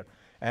behavior.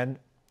 And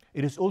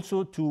it is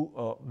also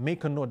to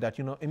make a note that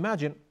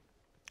imagine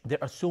there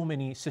are so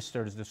many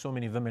sisters, there's so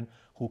many women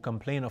who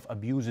complain of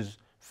abuses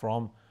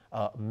from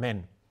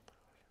men.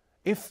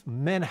 If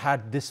men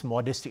had this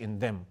modesty in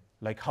them,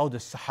 like how the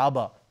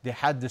Sahaba, they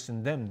had this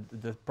in them,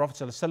 the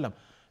Prophet ﷺ,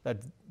 that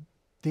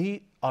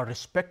they are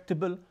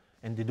respectable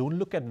and they don't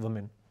look at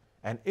women.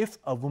 And if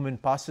a woman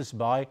passes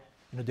by,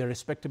 they're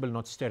respectable,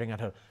 not staring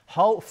at her.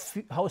 How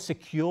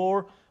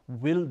secure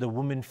will the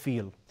woman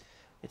feel?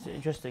 It's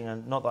interesting,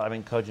 and not that I'm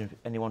encouraging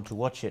anyone to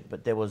watch it,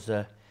 but there was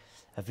a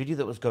video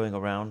that was going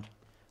around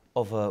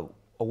of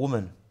a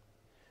woman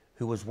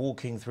who was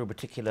walking through a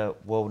particular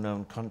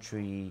well-known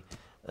country,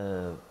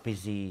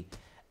 busy,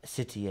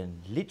 city,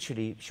 and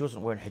literally, she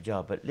wasn't wearing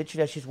hijab, but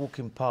literally as she's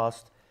walking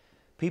past,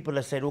 people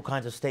are saying all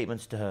kinds of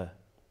statements to her.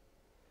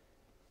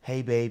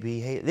 Hey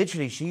baby, hey,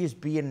 literally she is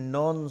being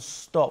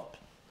non-stop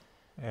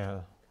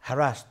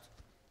harassed.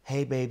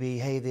 Hey baby,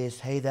 hey this,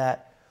 hey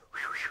that,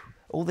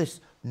 all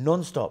this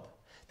non-stop.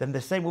 Then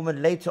the same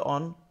woman later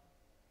on,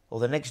 or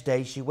the next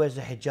day, she wears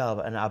a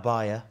hijab, an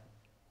abaya,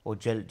 or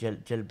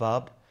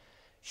jilbab.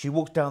 She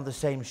walks down the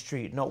same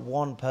street, not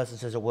one person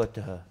says a word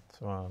to her.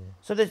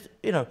 So there's,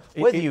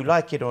 whether you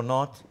like it or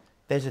not,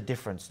 there's a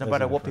difference. No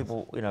matter what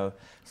people,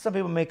 some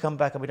people may come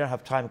back, and we don't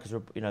have time because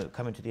we're,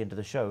 coming to the end of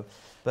the show.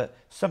 But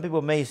some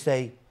people may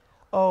say,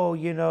 oh,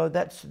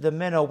 that's, the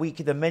men are weak,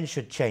 the men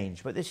should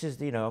change. But this is,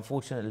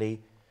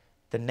 unfortunately,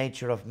 the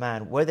nature of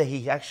man. Whether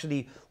he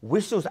actually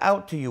whistles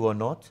out to you or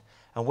not,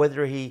 and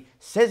whether he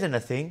says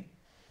anything,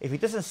 if he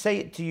doesn't say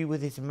it to you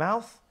with his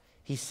mouth,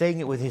 he's saying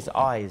it with his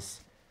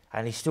eyes.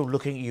 And he's still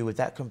looking at you with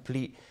that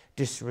complete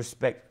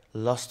disrespect,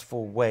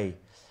 lustful way.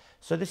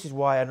 So this is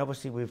why, and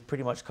obviously we've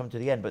pretty much come to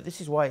the end, but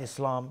this is why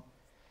Islam,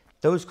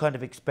 those kind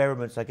of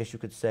experiments, I guess you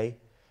could say,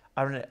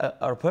 are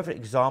a perfect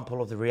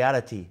example of the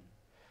reality.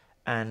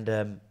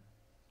 And,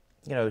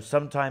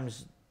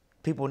 sometimes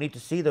people need to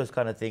see those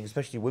kind of things,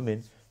 especially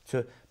women,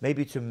 to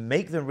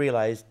make them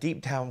realize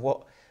deep down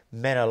what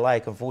men are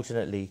like,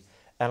 unfortunately.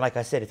 And like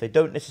I said, if they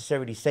don't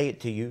necessarily say it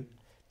to you,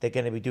 they're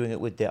going to be doing it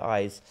with their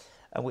eyes.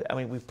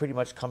 And we've pretty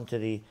much come to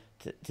the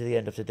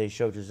end of today's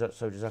show. So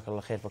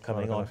Jazakallah khair for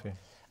coming on.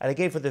 And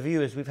again, for the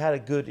viewers, we've had a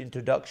good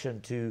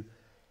introduction to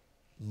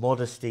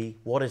modesty.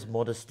 What is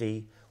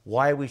modesty?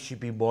 Why we should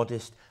be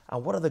modest?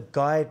 And what are the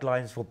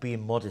guidelines for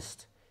being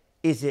modest?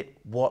 Is it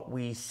what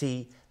we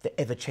see, the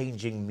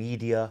ever-changing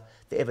media,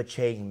 the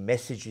ever-changing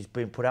messages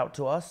being put out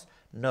to us?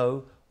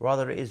 No,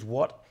 rather it is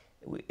what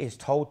is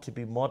told to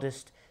be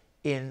modest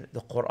in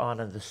the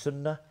Quran and the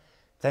Sunnah.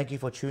 Thank you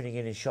for tuning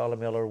in. Inshallah,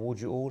 may Allah reward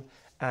you all.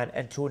 And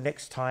until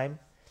next time,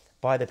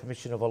 by the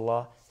permission of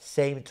Allah,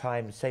 same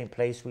time, same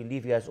place, we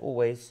leave you as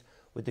always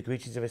with the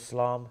greetings of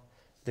Islam,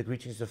 the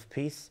greetings of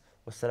peace.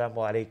 Wassalamu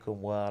alaikum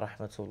wa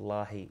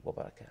rahmatullahi wa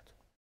barakatuh.